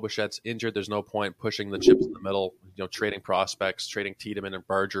 shit, if Bo Bichette's injured, there's no point pushing the chips in the middle, trading prospects, trading Tiedemann and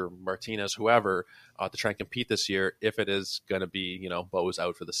Berger, Martinez, whoever, to try and compete this year if it is going to be, Bo's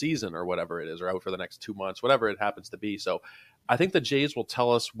out for the season or whatever it is, or out for the next 2 months, whatever it happens to be. So I think the Jays will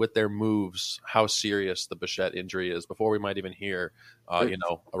tell us with their moves how serious the Bichette injury is before we might even hear, a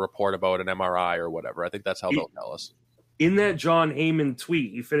report about an MRI or whatever. I think that's how they'll tell us. In that John Heyman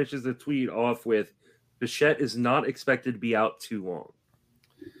tweet, he finishes the tweet off with, Bichette is not expected to be out too long.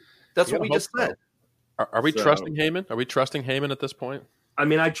 That's what we just said. Are we trusting Heyman? Are we trusting Heyman at this point? I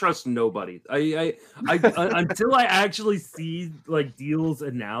mean, I trust nobody. I until I actually see deals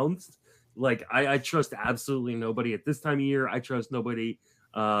announced. I trust absolutely nobody at this time of year. I trust nobody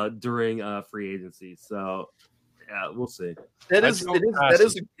during free agency. So yeah, we'll see. It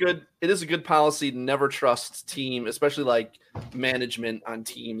is a good policy to never trust team, especially management on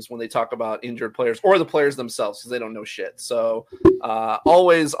teams when they talk about injured players or the players themselves because they don't know shit. So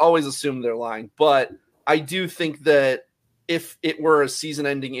always assume they're lying. But I do think that if it were a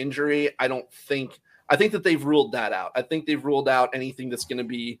season-ending injury, I think that they've ruled that out. I think they've ruled out anything that's going to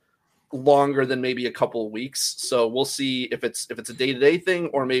be longer than maybe a couple of weeks. So we'll see if it's a day-to-day thing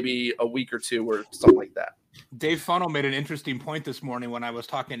or maybe a week or two or something like that. Dave Funnell made an interesting point this morning when I was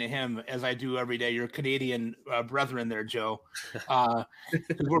talking to him, as I do every day. Your Canadian brethren there, Joe.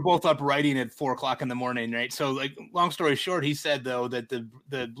 We're both up writing at 4:00 in the morning, right? So, long story short, he said though that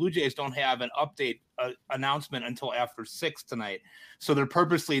the Blue Jays don't have an update announcement until after 6 tonight, so they're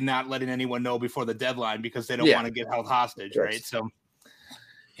purposely not letting anyone know before the deadline because they don't want to get held hostage, right? So,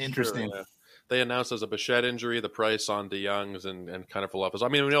 interesting. Sure, yeah. They announced as a Bichette injury, the price on DeYoung's and kind of Falefa's. I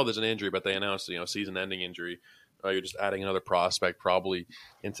mean, we know there's an injury, but they announced, season-ending injury. You're just adding another prospect probably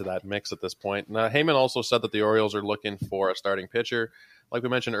into that mix at this point. Now, Heyman also said that the Orioles are looking for a starting pitcher. Like we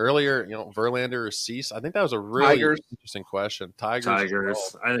mentioned earlier, Verlander or Cease. I think that was a really interesting question. Tigers.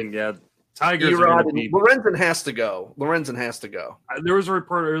 I think, Tigers. Lorenzen has to go. There was a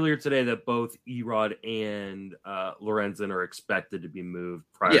report earlier today that both Erod and Lorenzen are expected to be moved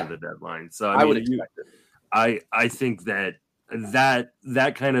prior to the deadline. So I would expect it. I think that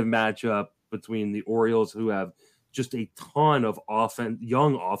kind of matchup between the Orioles, who have just a ton of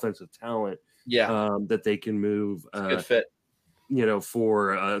young offensive talent, that they can move. Good fit.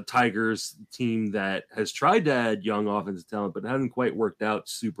 For a Tigers team that has tried to add young offensive talent, but hasn't quite worked out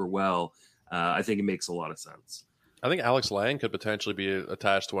super well. I think it makes a lot of sense. I think Alex Lang could potentially be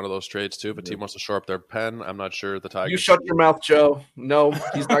attached to one of those trades too. If a team wants to shore up their pen, I'm not sure the Tigers. You shut your mouth, Joe. No,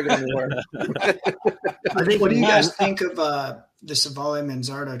 he's not going anywhere. What do you guys think of the Savali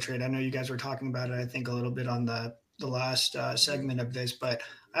Manzardo trade? I know you guys were talking about it, I think, a little bit on the last segment of this, but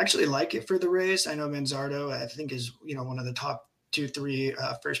I actually like it for the Rays. I know Manzardo, I think, is one of the top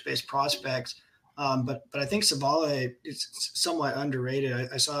 2-3 first base prospects. But I think Savali is somewhat underrated.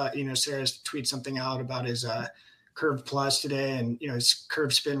 I saw Sarah tweet something out about his curve plus today, and his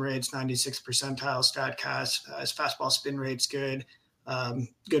curve spin rate's 96th percentile Statcast. His fastball spin rate's good,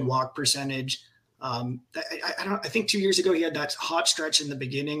 good walk percentage. I think 2 years ago he had that hot stretch in the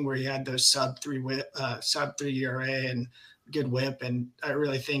beginning where he had those sub 3 ERA and good whip, and I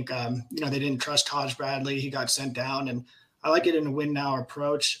really think they didn't trust Taj Bradley. He got sent down, and I like it in a win now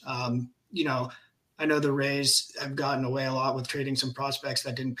approach. I know the Rays have gotten away a lot with trading some prospects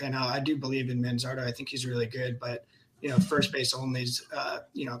that didn't pan out. I do believe in Manzardo. I think he's really good, but first base only is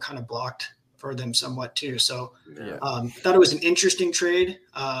kind of blocked for them somewhat too. So thought it was an interesting trade.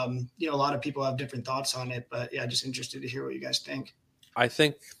 A lot of people have different thoughts on it, but yeah, just interested to hear what you guys think. I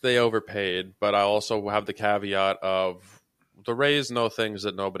think they overpaid, but I also have the caveat of the Rays know things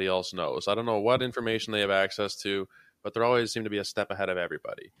that nobody else knows. I don't know what information they have access to, but they always seem to be a step ahead of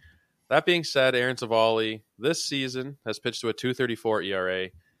everybody. That being said, Aaron Savali this season has pitched to a 2.34 ERA.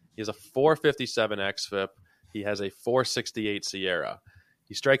 He has a 4.57 xFIP. He has a 4.68 SIERA.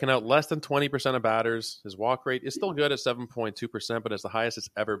 He's striking out less than 20% of batters. His walk rate is still good at 7.2%, but it's the highest it's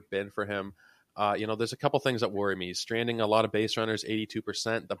ever been for him. There's a couple things that worry me. He's stranding a lot of base runners,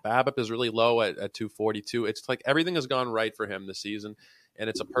 82%. The BABIP is really low at 242. It's like everything has gone right for him this season, and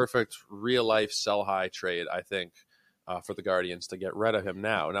it's a perfect real-life sell-high trade, I think, for the Guardians to get rid of him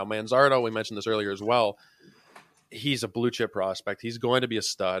now. Now, Manzardo, we mentioned this earlier as well, he's a blue-chip prospect. He's going to be a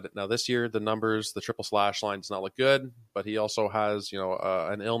stud. Now, this year, the numbers, the triple slash line does not look good, but he also has,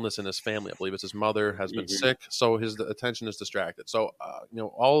 an illness in his family. I believe it's his mother has been sick, so his attention is distracted. So,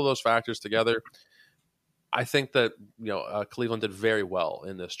 all of those factors together, I think that Cleveland did very well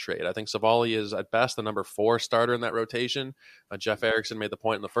in this trade. I think Savali is at best the number 4 starter in that rotation. Jeff Erickson made the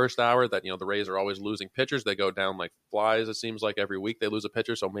point in the first hour that the Rays are always losing pitchers. They go down like flies. It seems like every week they lose a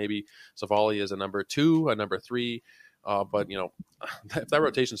pitcher. So maybe Savali is a number 2, a number 3. But if that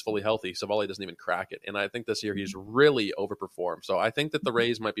rotation is fully healthy, Savali doesn't even crack it. And I think this year he's really overperformed. So I think that the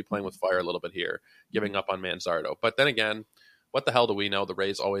Rays might be playing with fire a little bit here, giving up on Manzardo. But then again, what the hell do we know? The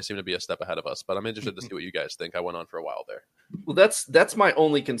Rays always seem to be a step ahead of us, but I'm interested to see what you guys think. I went on for a while there. Well, that's my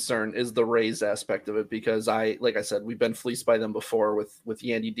only concern is the Rays aspect of it, because like I said, we've been fleeced by them before with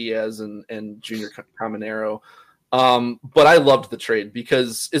Yandy Diaz and Junior Caminero. But I loved the trade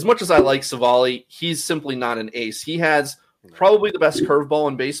because as much as I like Savali, he's simply not an ace. He has probably the best curveball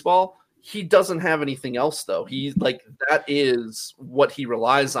in baseball. He doesn't have anything else though. That is what he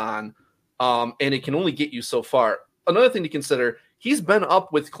relies on. And it can only get you so far. Another thing to consider, he's been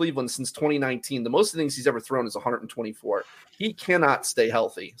up with Cleveland since 2019. The most things he's ever thrown is 124. He cannot stay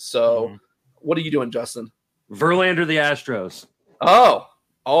healthy. So What are you doing, Justin? Verlander, the Astros. Oh,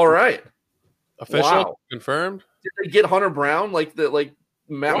 all right. Official? Confirmed? Did they get Hunter Brown like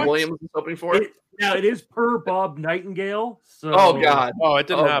Matt Williams was hoping for? It is per Bob Nightingale. So oh God. Oh, it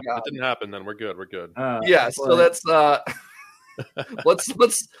didn't happen. God. It didn't happen then. We're good. So that's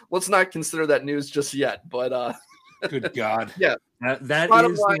let's not consider that news just yet. But good God. Yeah. That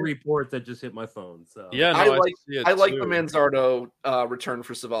is the report that just hit my phone. So yeah, I like the Manzardo return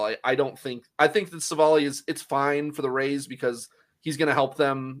for Savali. I think that Savali it's fine for the Rays because he's going to help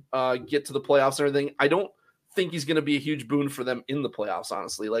them get to the playoffs and everything. I don't think he's going to be a huge boon for them in the playoffs,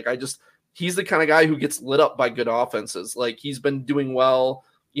 honestly. He's the kind of guy who gets lit up by good offenses. Like he's been doing well,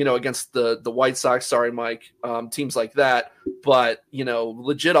 against the White Sox, sorry, Mike, teams like that. But,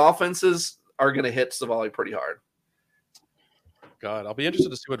 legit offenses are going to hit Savali pretty hard. God, I'll be interested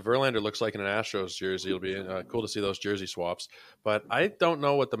to see what Verlander looks like in an Astros jersey. It'll be cool to see those jersey swaps. But I don't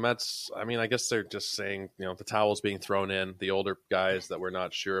know what the Mets – I mean, I guess they're just saying, the towel's being thrown in. The older guys that we're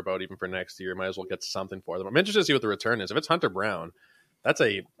not sure about even for next year might as well get something for them. I'm interested to see what the return is. If it's Hunter Brown, that's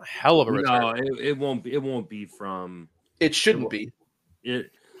a hell of a return. No, it won't be from – It shouldn't be.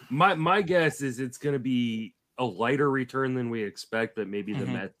 My guess is it's going to be a lighter return than we expect, but maybe the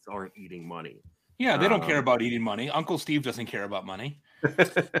Mets aren't eating money. Yeah, they don't care about eating money. Uncle Steve doesn't care about money.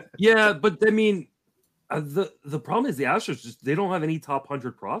 Yeah, but I mean, the problem is the Astros they don't have any top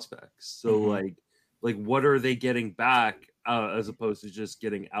 100 prospects. So like what are they getting back as opposed to just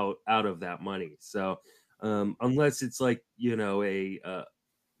getting out of that money? So unless it's like maybe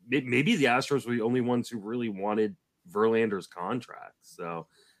the Astros were the only ones who really wanted Verlander's contract. So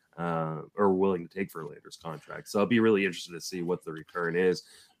or willing to take Verlander's contract. So I'll be really interested to see what the return is.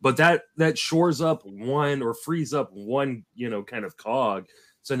 But that shores up one or frees up one, kind of cog.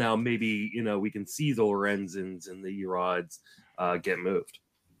 So now maybe, we can see the Lorenzens and the Erods get moved.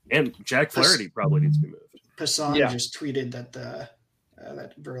 And Jack Flaherty probably needs to be moved. Passan just tweeted that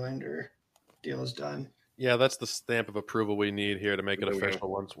that Verlander deal is done. Yeah, that's the stamp of approval we need here to make it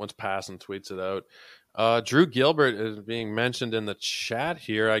official once Passan tweets it out. Drew Gilbert is being mentioned in the chat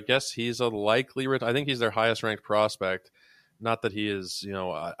here. I guess he's a likely I think he's their highest ranked prospect. Not that he is,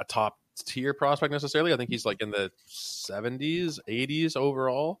 a top tier prospect necessarily. I think he's like in the 70s, 80s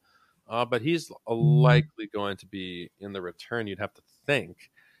overall. But he's likely going to be in the return, you'd have to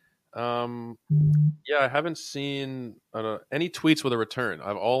think. I haven't seen any tweets with a return.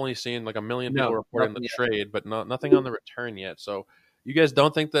 I've only seen like a million people reporting the trade, but nothing on the return yet. So you guys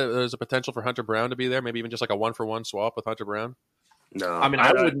don't think that there's a potential for Hunter Brown to be there? Maybe even just like a 1-for-1 swap with Hunter Brown? No, I mean,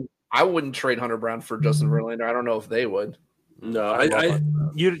 I wouldn't trade Hunter Brown for Justin Verlander. I don't know if they would. No,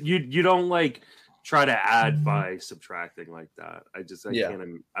 you don't like try to add by subtracting like that.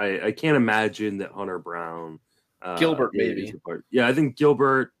 I can't imagine that Hunter Brown, Gilbert maybe. Yeah, I think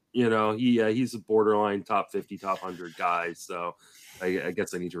Gilbert. He's a borderline top 50, top 100 guy. So I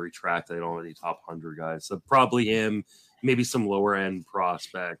guess I need to retract. I don't want any top 100 guys. So probably him, maybe some lower end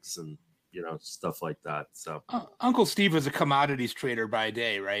prospects and, stuff like that. So Uncle Steve was a commodities trader by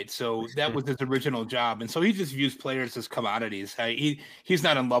day, right? So that was his original job. And so he just views players as commodities. He's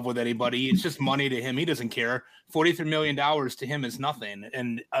not in love with anybody. It's just money to him. He doesn't care. $43 million to him is nothing.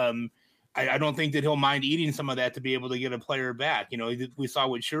 And, I don't think that he'll mind eating some of that to be able to get a player back. We saw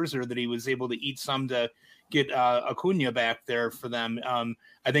with Scherzer that he was able to eat some to get Acuna back there for them.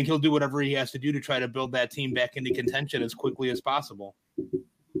 I think he'll do whatever he has to do to try to build that team back into contention as quickly as possible.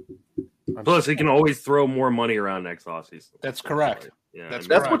 Plus, he can always throw more money around next offseason. That's correct. Yeah,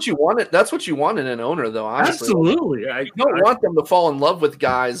 that's what you wanted. That's what you want in an owner, though. Honestly, absolutely. You don't want them to fall in love with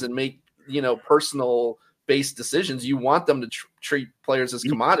guys and make personal based decisions. You want them to treat players as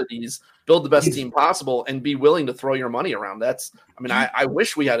commodities, build the best team possible, and be willing to throw your money around. I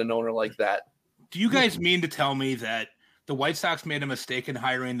wish we had an owner like that. Do you guys mean to tell me that the White Sox made a mistake in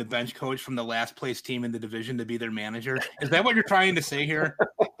hiring the bench coach from the last place team in the division to be their manager? Is that what you're trying to say here?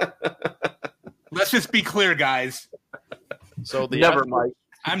 Let's just be clear, guys. So Mike.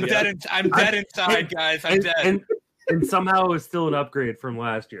 I'm dead inside, guys. I'm dead. And somehow it was still an upgrade from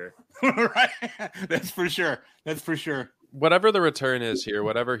last year. Right. That's for sure. Whatever the return is here,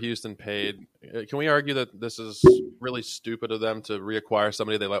 whatever Houston paid, can we argue that this is really stupid of them to reacquire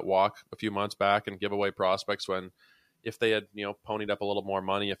somebody they let walk a few months back and give away prospects when if they had, ponied up a little more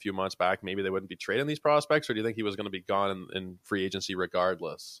money a few months back, maybe they wouldn't be trading these prospects? Or do you think he was going to be gone in free agency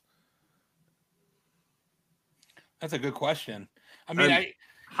regardless? That's a good question. I mean,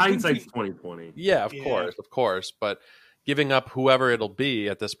 hindsight's 2020. Yeah, of course. But giving up whoever it'll be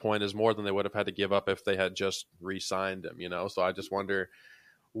at this point is more than they would have had to give up if they had just re-signed him, So I just wonder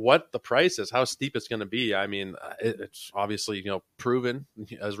what the price is, how steep it's going to be. I mean, it's obviously, proven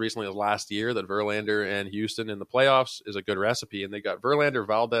as recently as last year that Verlander and Houston in the playoffs is a good recipe. And they got Verlander,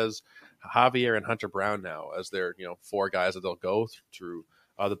 Valdez, Javier, and Hunter Brown now as their, 4 guys that they'll go through,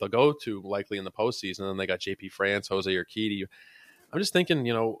 that they'll go to likely in the postseason. And then they got JP France, Jose Urquidy. I'm just thinking,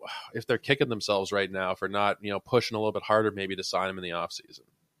 if they're kicking themselves right now for not, pushing a little bit harder maybe to sign him in the offseason.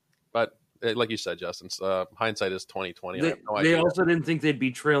 But like you said, Justin, hindsight is 2020. They also didn't think they'd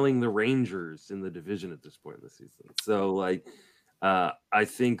be trailing the Rangers in the division at this point in the season. So, I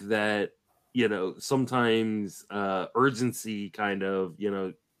think that, sometimes urgency kind of,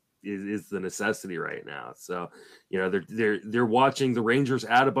 is the necessity right now. So, they're watching the Rangers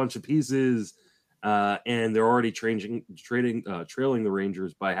add a bunch of pieces. And they're already trailing the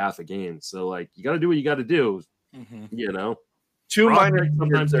Rangers by half a game. So, you got to do what you got to do. Mm-hmm. Two minor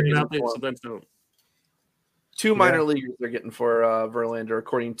sometimes they're out there, sometimes don't. Two minor leaguers they're getting for Verlander,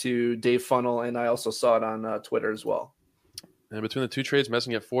 according to Dave Funnel, and I also saw it on Twitter as well. And between the two trades,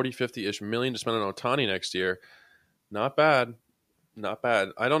 messing at 40, 50-ish million to spend on Ohtani next year. Not bad.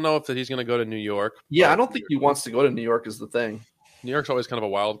 I don't know if he's going to go to New York. Yeah, I don't think he wants to go to New York is the thing. New York's always kind of a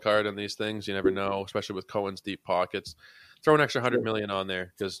wild card in these things. You never know, especially with Cohen's deep pockets. Throw an extra $100 million on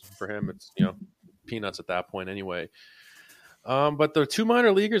there because for him, it's peanuts at that point anyway. But the 2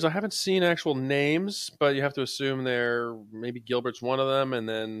 minor leaguers, I haven't seen actual names, but you have to assume maybe Gilbert's one of them, and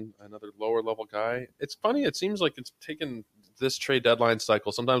then another lower level guy. It's funny. It seems like it's taken this trade deadline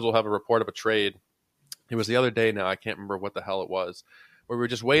cycle. Sometimes we'll have a report of a trade. It was the other day now. I can't remember what the hell it was. Where we were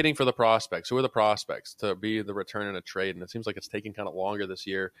just waiting for the prospects. Who are the prospects to be the return in a trade? And it seems like it's taking kind of longer this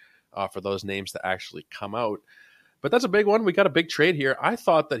year for those names to actually come out. But that's a big one. We got a big trade here. I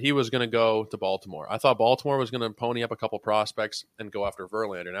thought that he was going to go to Baltimore. I thought Baltimore was going to pony up a couple prospects and go after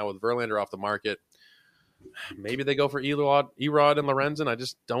Verlander. Now with Verlander off the market, maybe they go for Erod and Lorenzen. I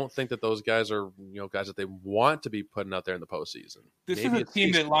just don't think that those guys are, guys that they want to be putting out there in the postseason. This maybe is a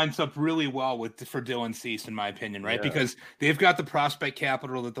team that lines up really well for Dylan Cease, in my opinion, right? Yeah. Because they've got the prospect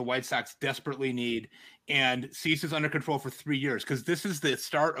capital that the White Sox desperately need, and Cease is under control for 3 years because this is the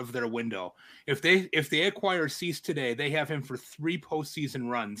start of their window. If they acquire Cease today, they have him for 3 postseason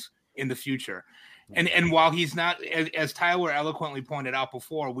runs in the future. And while he's not, as Tyler eloquently pointed out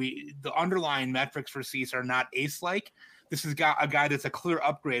before, the underlying metrics for Cease are not ace-like. This is a guy that's a clear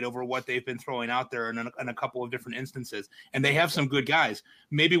upgrade over what they've been throwing out there in a couple of different instances. And they have some good guys.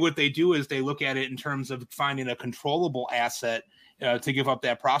 Maybe what they do is they look at it in terms of finding a controllable asset to give up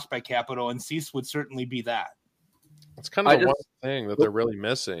that prospect capital, and Cease would certainly be that. It's kind of the one thing that they're really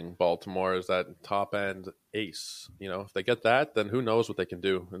missing, Baltimore, is that top-end ace. If they get that, then who knows what they can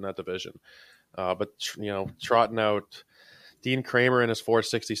do in that division. But trotting out Dean Kramer in his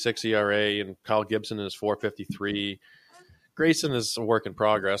 4.66 ERA and Kyle Gibson in his 4.53. Grayson is a work in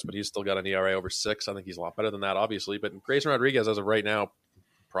progress, but he's still got an ERA over 6. I think he's a lot better than that, obviously. But Grayson Rodriguez, as of right now,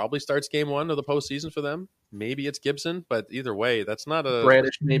 probably starts game 1 of the postseason for them. Maybe it's Gibson, but either way, that's not a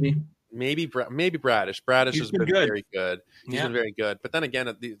Bradish, maybe Bradish. Bradish has been very good. He's been very good. But then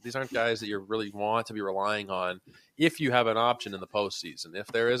again, these aren't guys that you really want to be relying on if you have an option in the postseason. If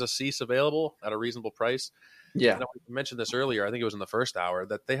there is a Cease available at a reasonable price, yeah. We mentioned this earlier. I think it was in the first hour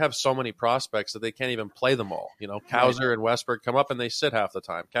that they have so many prospects that they can't even play them all. Kowser and Westberg come up and they sit half the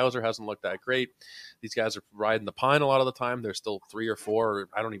time. Kowser hasn't looked that great. These guys are riding the pine a lot of the time. There's still 3 or 4, or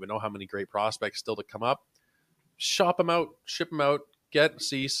I don't even know how many great prospects still to come up. Shop them out, ship them out. Get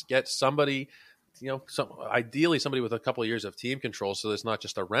Cease, get somebody, ideally somebody with a couple of years of team control, so it's not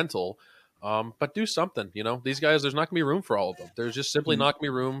just a rental. But do something. These guys, there's not going to be room for all of them. There's just simply not going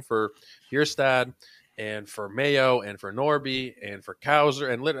to be room for Hierstad and for Mayo and for Norby and for Kowser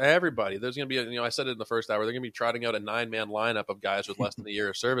and everybody. There's going to be, I said it in the first hour, they're going to be trotting out a 9-man lineup of guys with less than a year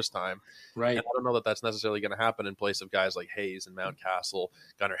of service time. Right. And I don't know that that's necessarily going to happen in place of guys like Hayes and Mountcastle.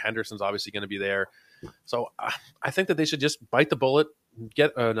 Gunnar Henderson's obviously going to be there. So I think that they should just bite the bullet,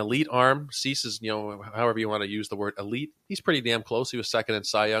 get an elite arm. Cease is, however you want to use the word elite. He's pretty damn close. He was second in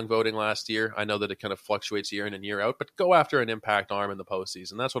Cy Young voting last year. I know that it kind of fluctuates year in and year out, but go after an impact arm in the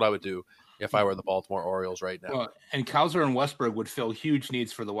postseason. That's what I would do if I were the Baltimore Orioles right now. Well, and Kowser and Westberg would fill huge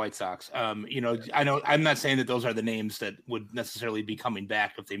needs for the White Sox. I know I'm not saying that those are the names that would necessarily be coming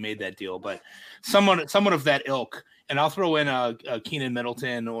back if they made that deal, but someone of that ilk. And I'll throw in a Keenan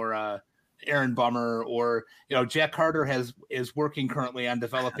Middleton or Aaron Bummer, or Jack Carter is working currently on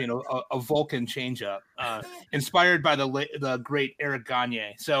developing a Vulcan changeup, inspired by the great Eric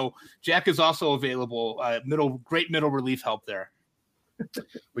Gagne. So Jack is also available. Great middle relief help there.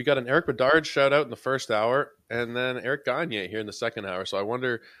 We got an Eric Bedard shout out in the first hour, and then Eric Gagne here in the second hour. So I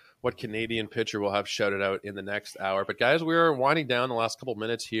wonder what Canadian pitcher will have shouted out in the next hour. But guys, we're winding down the last couple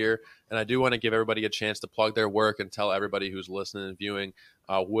minutes here, and I do want to give everybody a chance to plug their work and tell everybody who's listening and viewing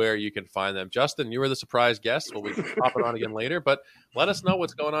where you can find them. Justin, you were the surprise guest. We'll be popping on again later, but let us know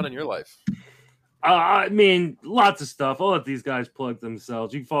what's going on in your life. I mean, lots of stuff. I'll let these guys plug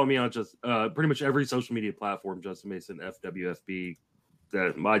themselves. You can follow me on just pretty much every social media platform, Justin Mason, FWFB.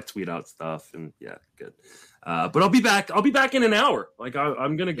 I tweet out stuff, and yeah, good. But I'll be back in an hour. Like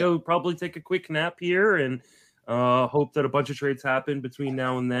I'm gonna go probably take a quick nap here, and hope that a bunch of trades happen between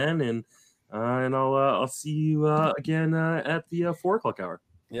now and then, and I'll see you again at the 4:00 hour.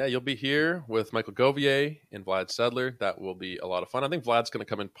 Yeah, you'll be here with Michael Govier and Vlad Sedler. That will be a lot of fun. I think Vlad's going to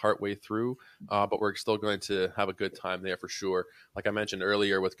come in partway through, but we're still going to have a good time there for sure. Like I mentioned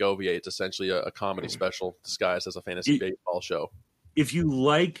earlier with Govier, it's essentially a comedy special disguised as a fantasy baseball show. If you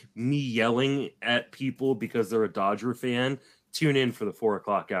like me yelling at people because they're a Dodger fan, tune in for the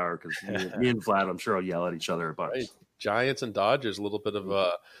 4:00 hour, because me and Vlad, I'm sure, will yell at each other a bunch. Right. Giants and Dodgers, a little bit of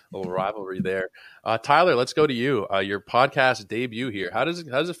a little rivalry there. Tyler, let's go to you. Your podcast debut here. How does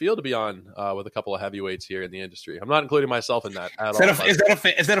it feel to be on with a couple of heavyweights here in the industry? I'm not including myself in that at all.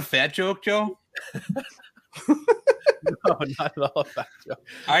 Is that a fat joke, Joe? No, not at all.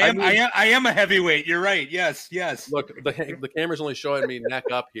 I am a heavyweight. You're right. Yes. Look, the camera's only showing me neck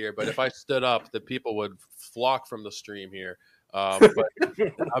up here, but if I stood up, the people would flock from the stream here. But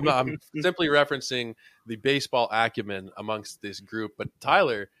I'm simply referencing the baseball acumen amongst this group. But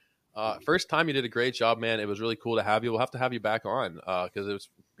Tyler, first time you did a great job, man. It was really cool to have you. We'll have to have you back on because it was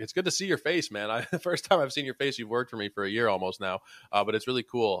it's good to see your face, man. The first time I've seen your face, you've worked for me for a year almost now, but it's really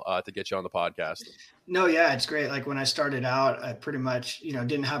cool to get you on the podcast. No, yeah, it's great. Like when I started out, I pretty much,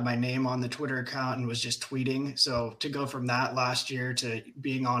 didn't have my name on the Twitter account and was just tweeting. So to go from that last year to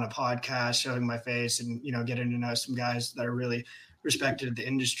being on a podcast, showing my face and, getting to know some guys that are really respected in the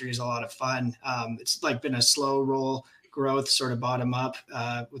industry is a lot of fun. It's like been a slow roll growth, sort of bottom up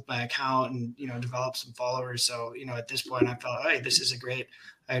with my account and, develop some followers. So, at this point I felt, hey, this is a great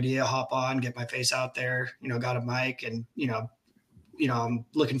idea. Hop on, get my face out there, got a mic and, I'm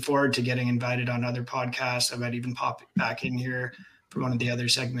looking forward to getting invited on other podcasts. I might even pop back in here for one of the other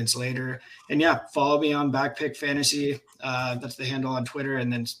segments later. And yeah, follow me on Backpick Fantasy. That's the handle on Twitter.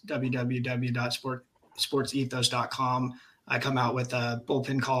 And then www.sportsethos.com. I come out with a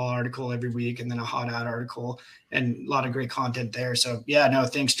bullpen call article every week and then a hot ad article and a lot of great content there. So yeah, no,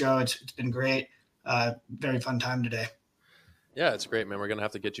 thanks, Joe. It's been great. Very fun time today. Yeah, it's great, man. We're going to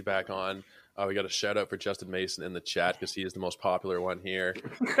have to get you back on. We got a shout out for Justin Mason in the chat because he is the most popular one here.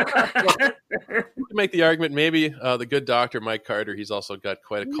 Make the argument, maybe the good doctor, Mike Carter. He's also got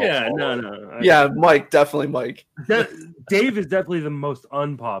quite a cult. Yeah, no. Yeah, Mike, definitely Mike. Dave is definitely the most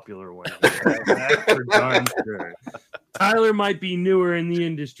unpopular one. That's for darn sure. Tyler might be newer in the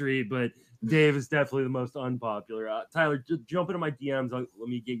industry, but Dave is definitely the most unpopular. Tyler, just jump into my DMs. Let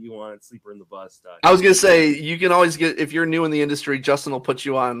me get you on Sleeper in the Bus. I was going to say, you can always get, if you're new in the industry, Justin will put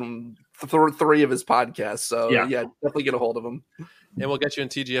you on 3 of his podcasts. So yeah, definitely get a hold of him. And we'll get you in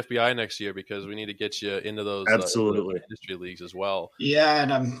TGFBI next year because we need to get you into those absolutely industry leagues as well. Yeah,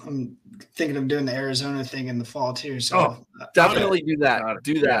 and I'm thinking of doing the Arizona thing in the fall too. So definitely do that.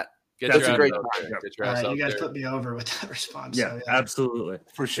 Do that. That's a great time. All right, you guys put me over with that response. Yeah, so, absolutely.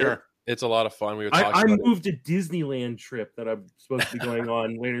 For sure. It's a lot of fun. We were talking about moved a Disneyland trip that I'm supposed to be going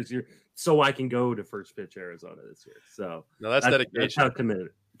on later this year so I can go to First Pitch Arizona this year. So no, that's dedication. That's how committed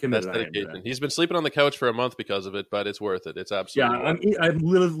that's dedication. He's been sleeping on the couch for a month because of it, but it's worth it. It's absolutely I'm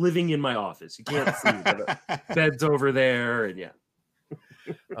living in my office. You can't see, but bed's over there, and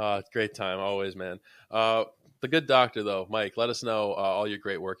great time always, man. The good doctor, though, Mike, let us know all your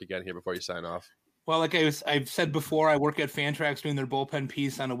great work again here before you sign off. Well, like I've said before, I work at Fantrax doing their bullpen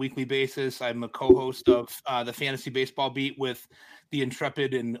piece on a weekly basis. I'm a co-host of the Fantasy Baseball Beat with the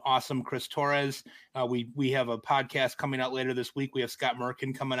intrepid and awesome Chris Torres. We have a podcast coming out later this week. We have Scott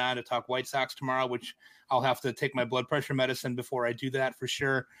Merkin coming on to talk White Sox tomorrow, which I'll have to take my blood pressure medicine before I do that for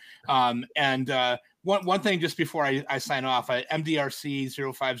sure. One thing just before I sign off,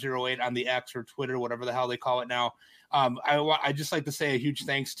 MDRC0508 on the X or Twitter, whatever the hell they call it now. I just like to say a huge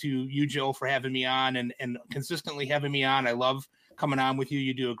thanks to you, Joe, for having me on and consistently having me on. I love coming on with you.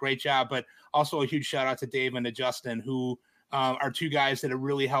 You do a great job, but also a huge shout out to Dave and to Justin, who are 2 guys that have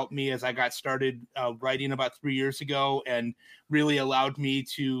really helped me as I got started writing about 3 years ago and really allowed me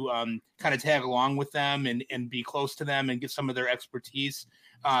to kind of tag along with them and be close to them and get some of their expertise.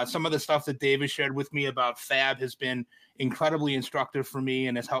 Some of the stuff that Dave has shared with me about Fab has been incredibly instructive for me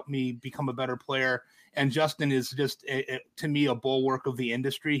and has helped me become a better player. And Justin is just, to me, a bulwark of the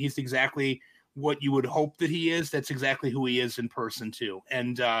industry. He's exactly what you would hope that he is. That's exactly who he is in person, too.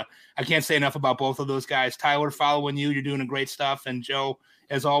 And I can't say enough about both of those guys. Tyler, following you, you're doing great stuff. And Joe,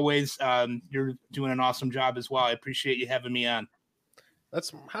 as always, you're doing an awesome job as well. I appreciate you having me on.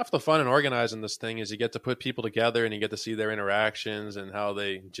 That's half the fun in organizing this thing is you get to put people together and you get to see their interactions and how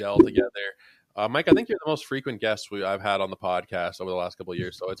they gel together. Mike, I think you're the most frequent guest I've had on the podcast over the last couple of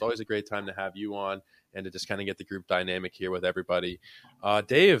years. So it's always a great time to have you on and to just kind of get the group dynamic here with everybody.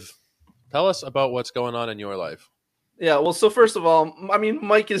 Dave, tell us about what's going on in your life. Yeah, well, so first of all, I mean,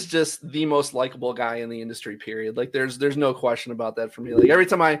 Mike is just the most likable guy in the industry, period. Like there's no question about that for me. Like every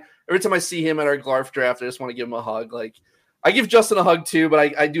time I see him at our Glarf draft, I just want to give him a hug. Like I give Justin a hug too,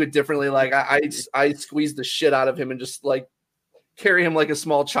 but I do it differently. Like I squeeze the shit out of him and just like carry him like a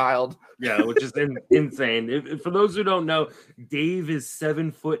small child. Yeah, which is insane. For those who don't know, Dave is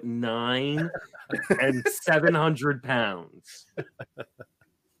 7'9" and 700 pounds.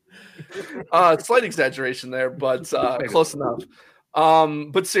 Slight exaggeration there, but close enough.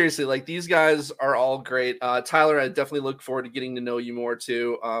 But seriously, like these guys are all great. Tyler, I definitely look forward to getting to know you more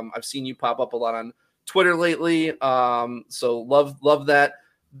too. I've seen you pop up a lot on Twitter lately. So love that.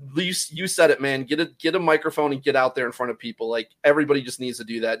 You said it, man. Get a microphone and get out there in front of people. Like everybody just needs to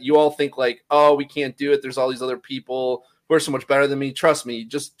do that. You all think like, oh, we can't do it. There's all these other people who are so much better than me. Trust me,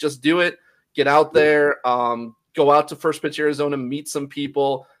 just do it. Get out there. Go out to First Pitch Arizona, meet some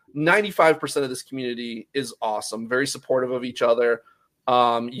people. 95% of this community is awesome. Very supportive of each other.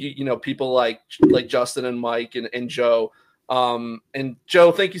 You know, people like Justin and Mike and Joe. And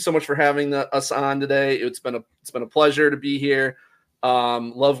Joe, thank you so much for having us on today. It's been a pleasure to be here.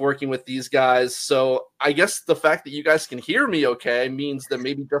 Love working with these guys. So I guess the fact that you guys can hear me okay means that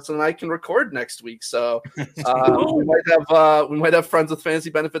maybe Justin and I can record next week. So we might have Friends with Fantasy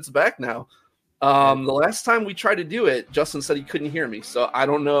Benefits back now. The last time we tried to do it, Justin said he couldn't hear me. So I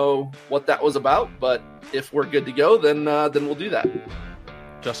don't know what that was about, but if we're good to go, then we'll do that.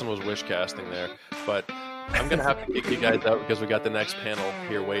 Justin was wish casting there, but I'm going to have to kick you guys out because we got the next panel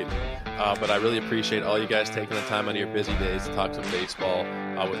here waiting. But I really appreciate all you guys taking the time out of your busy days to talk some baseball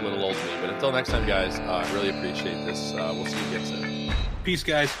with little old me. But until next time, guys, I really appreciate this. We'll see you again soon. Peace,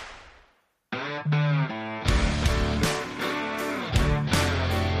 guys.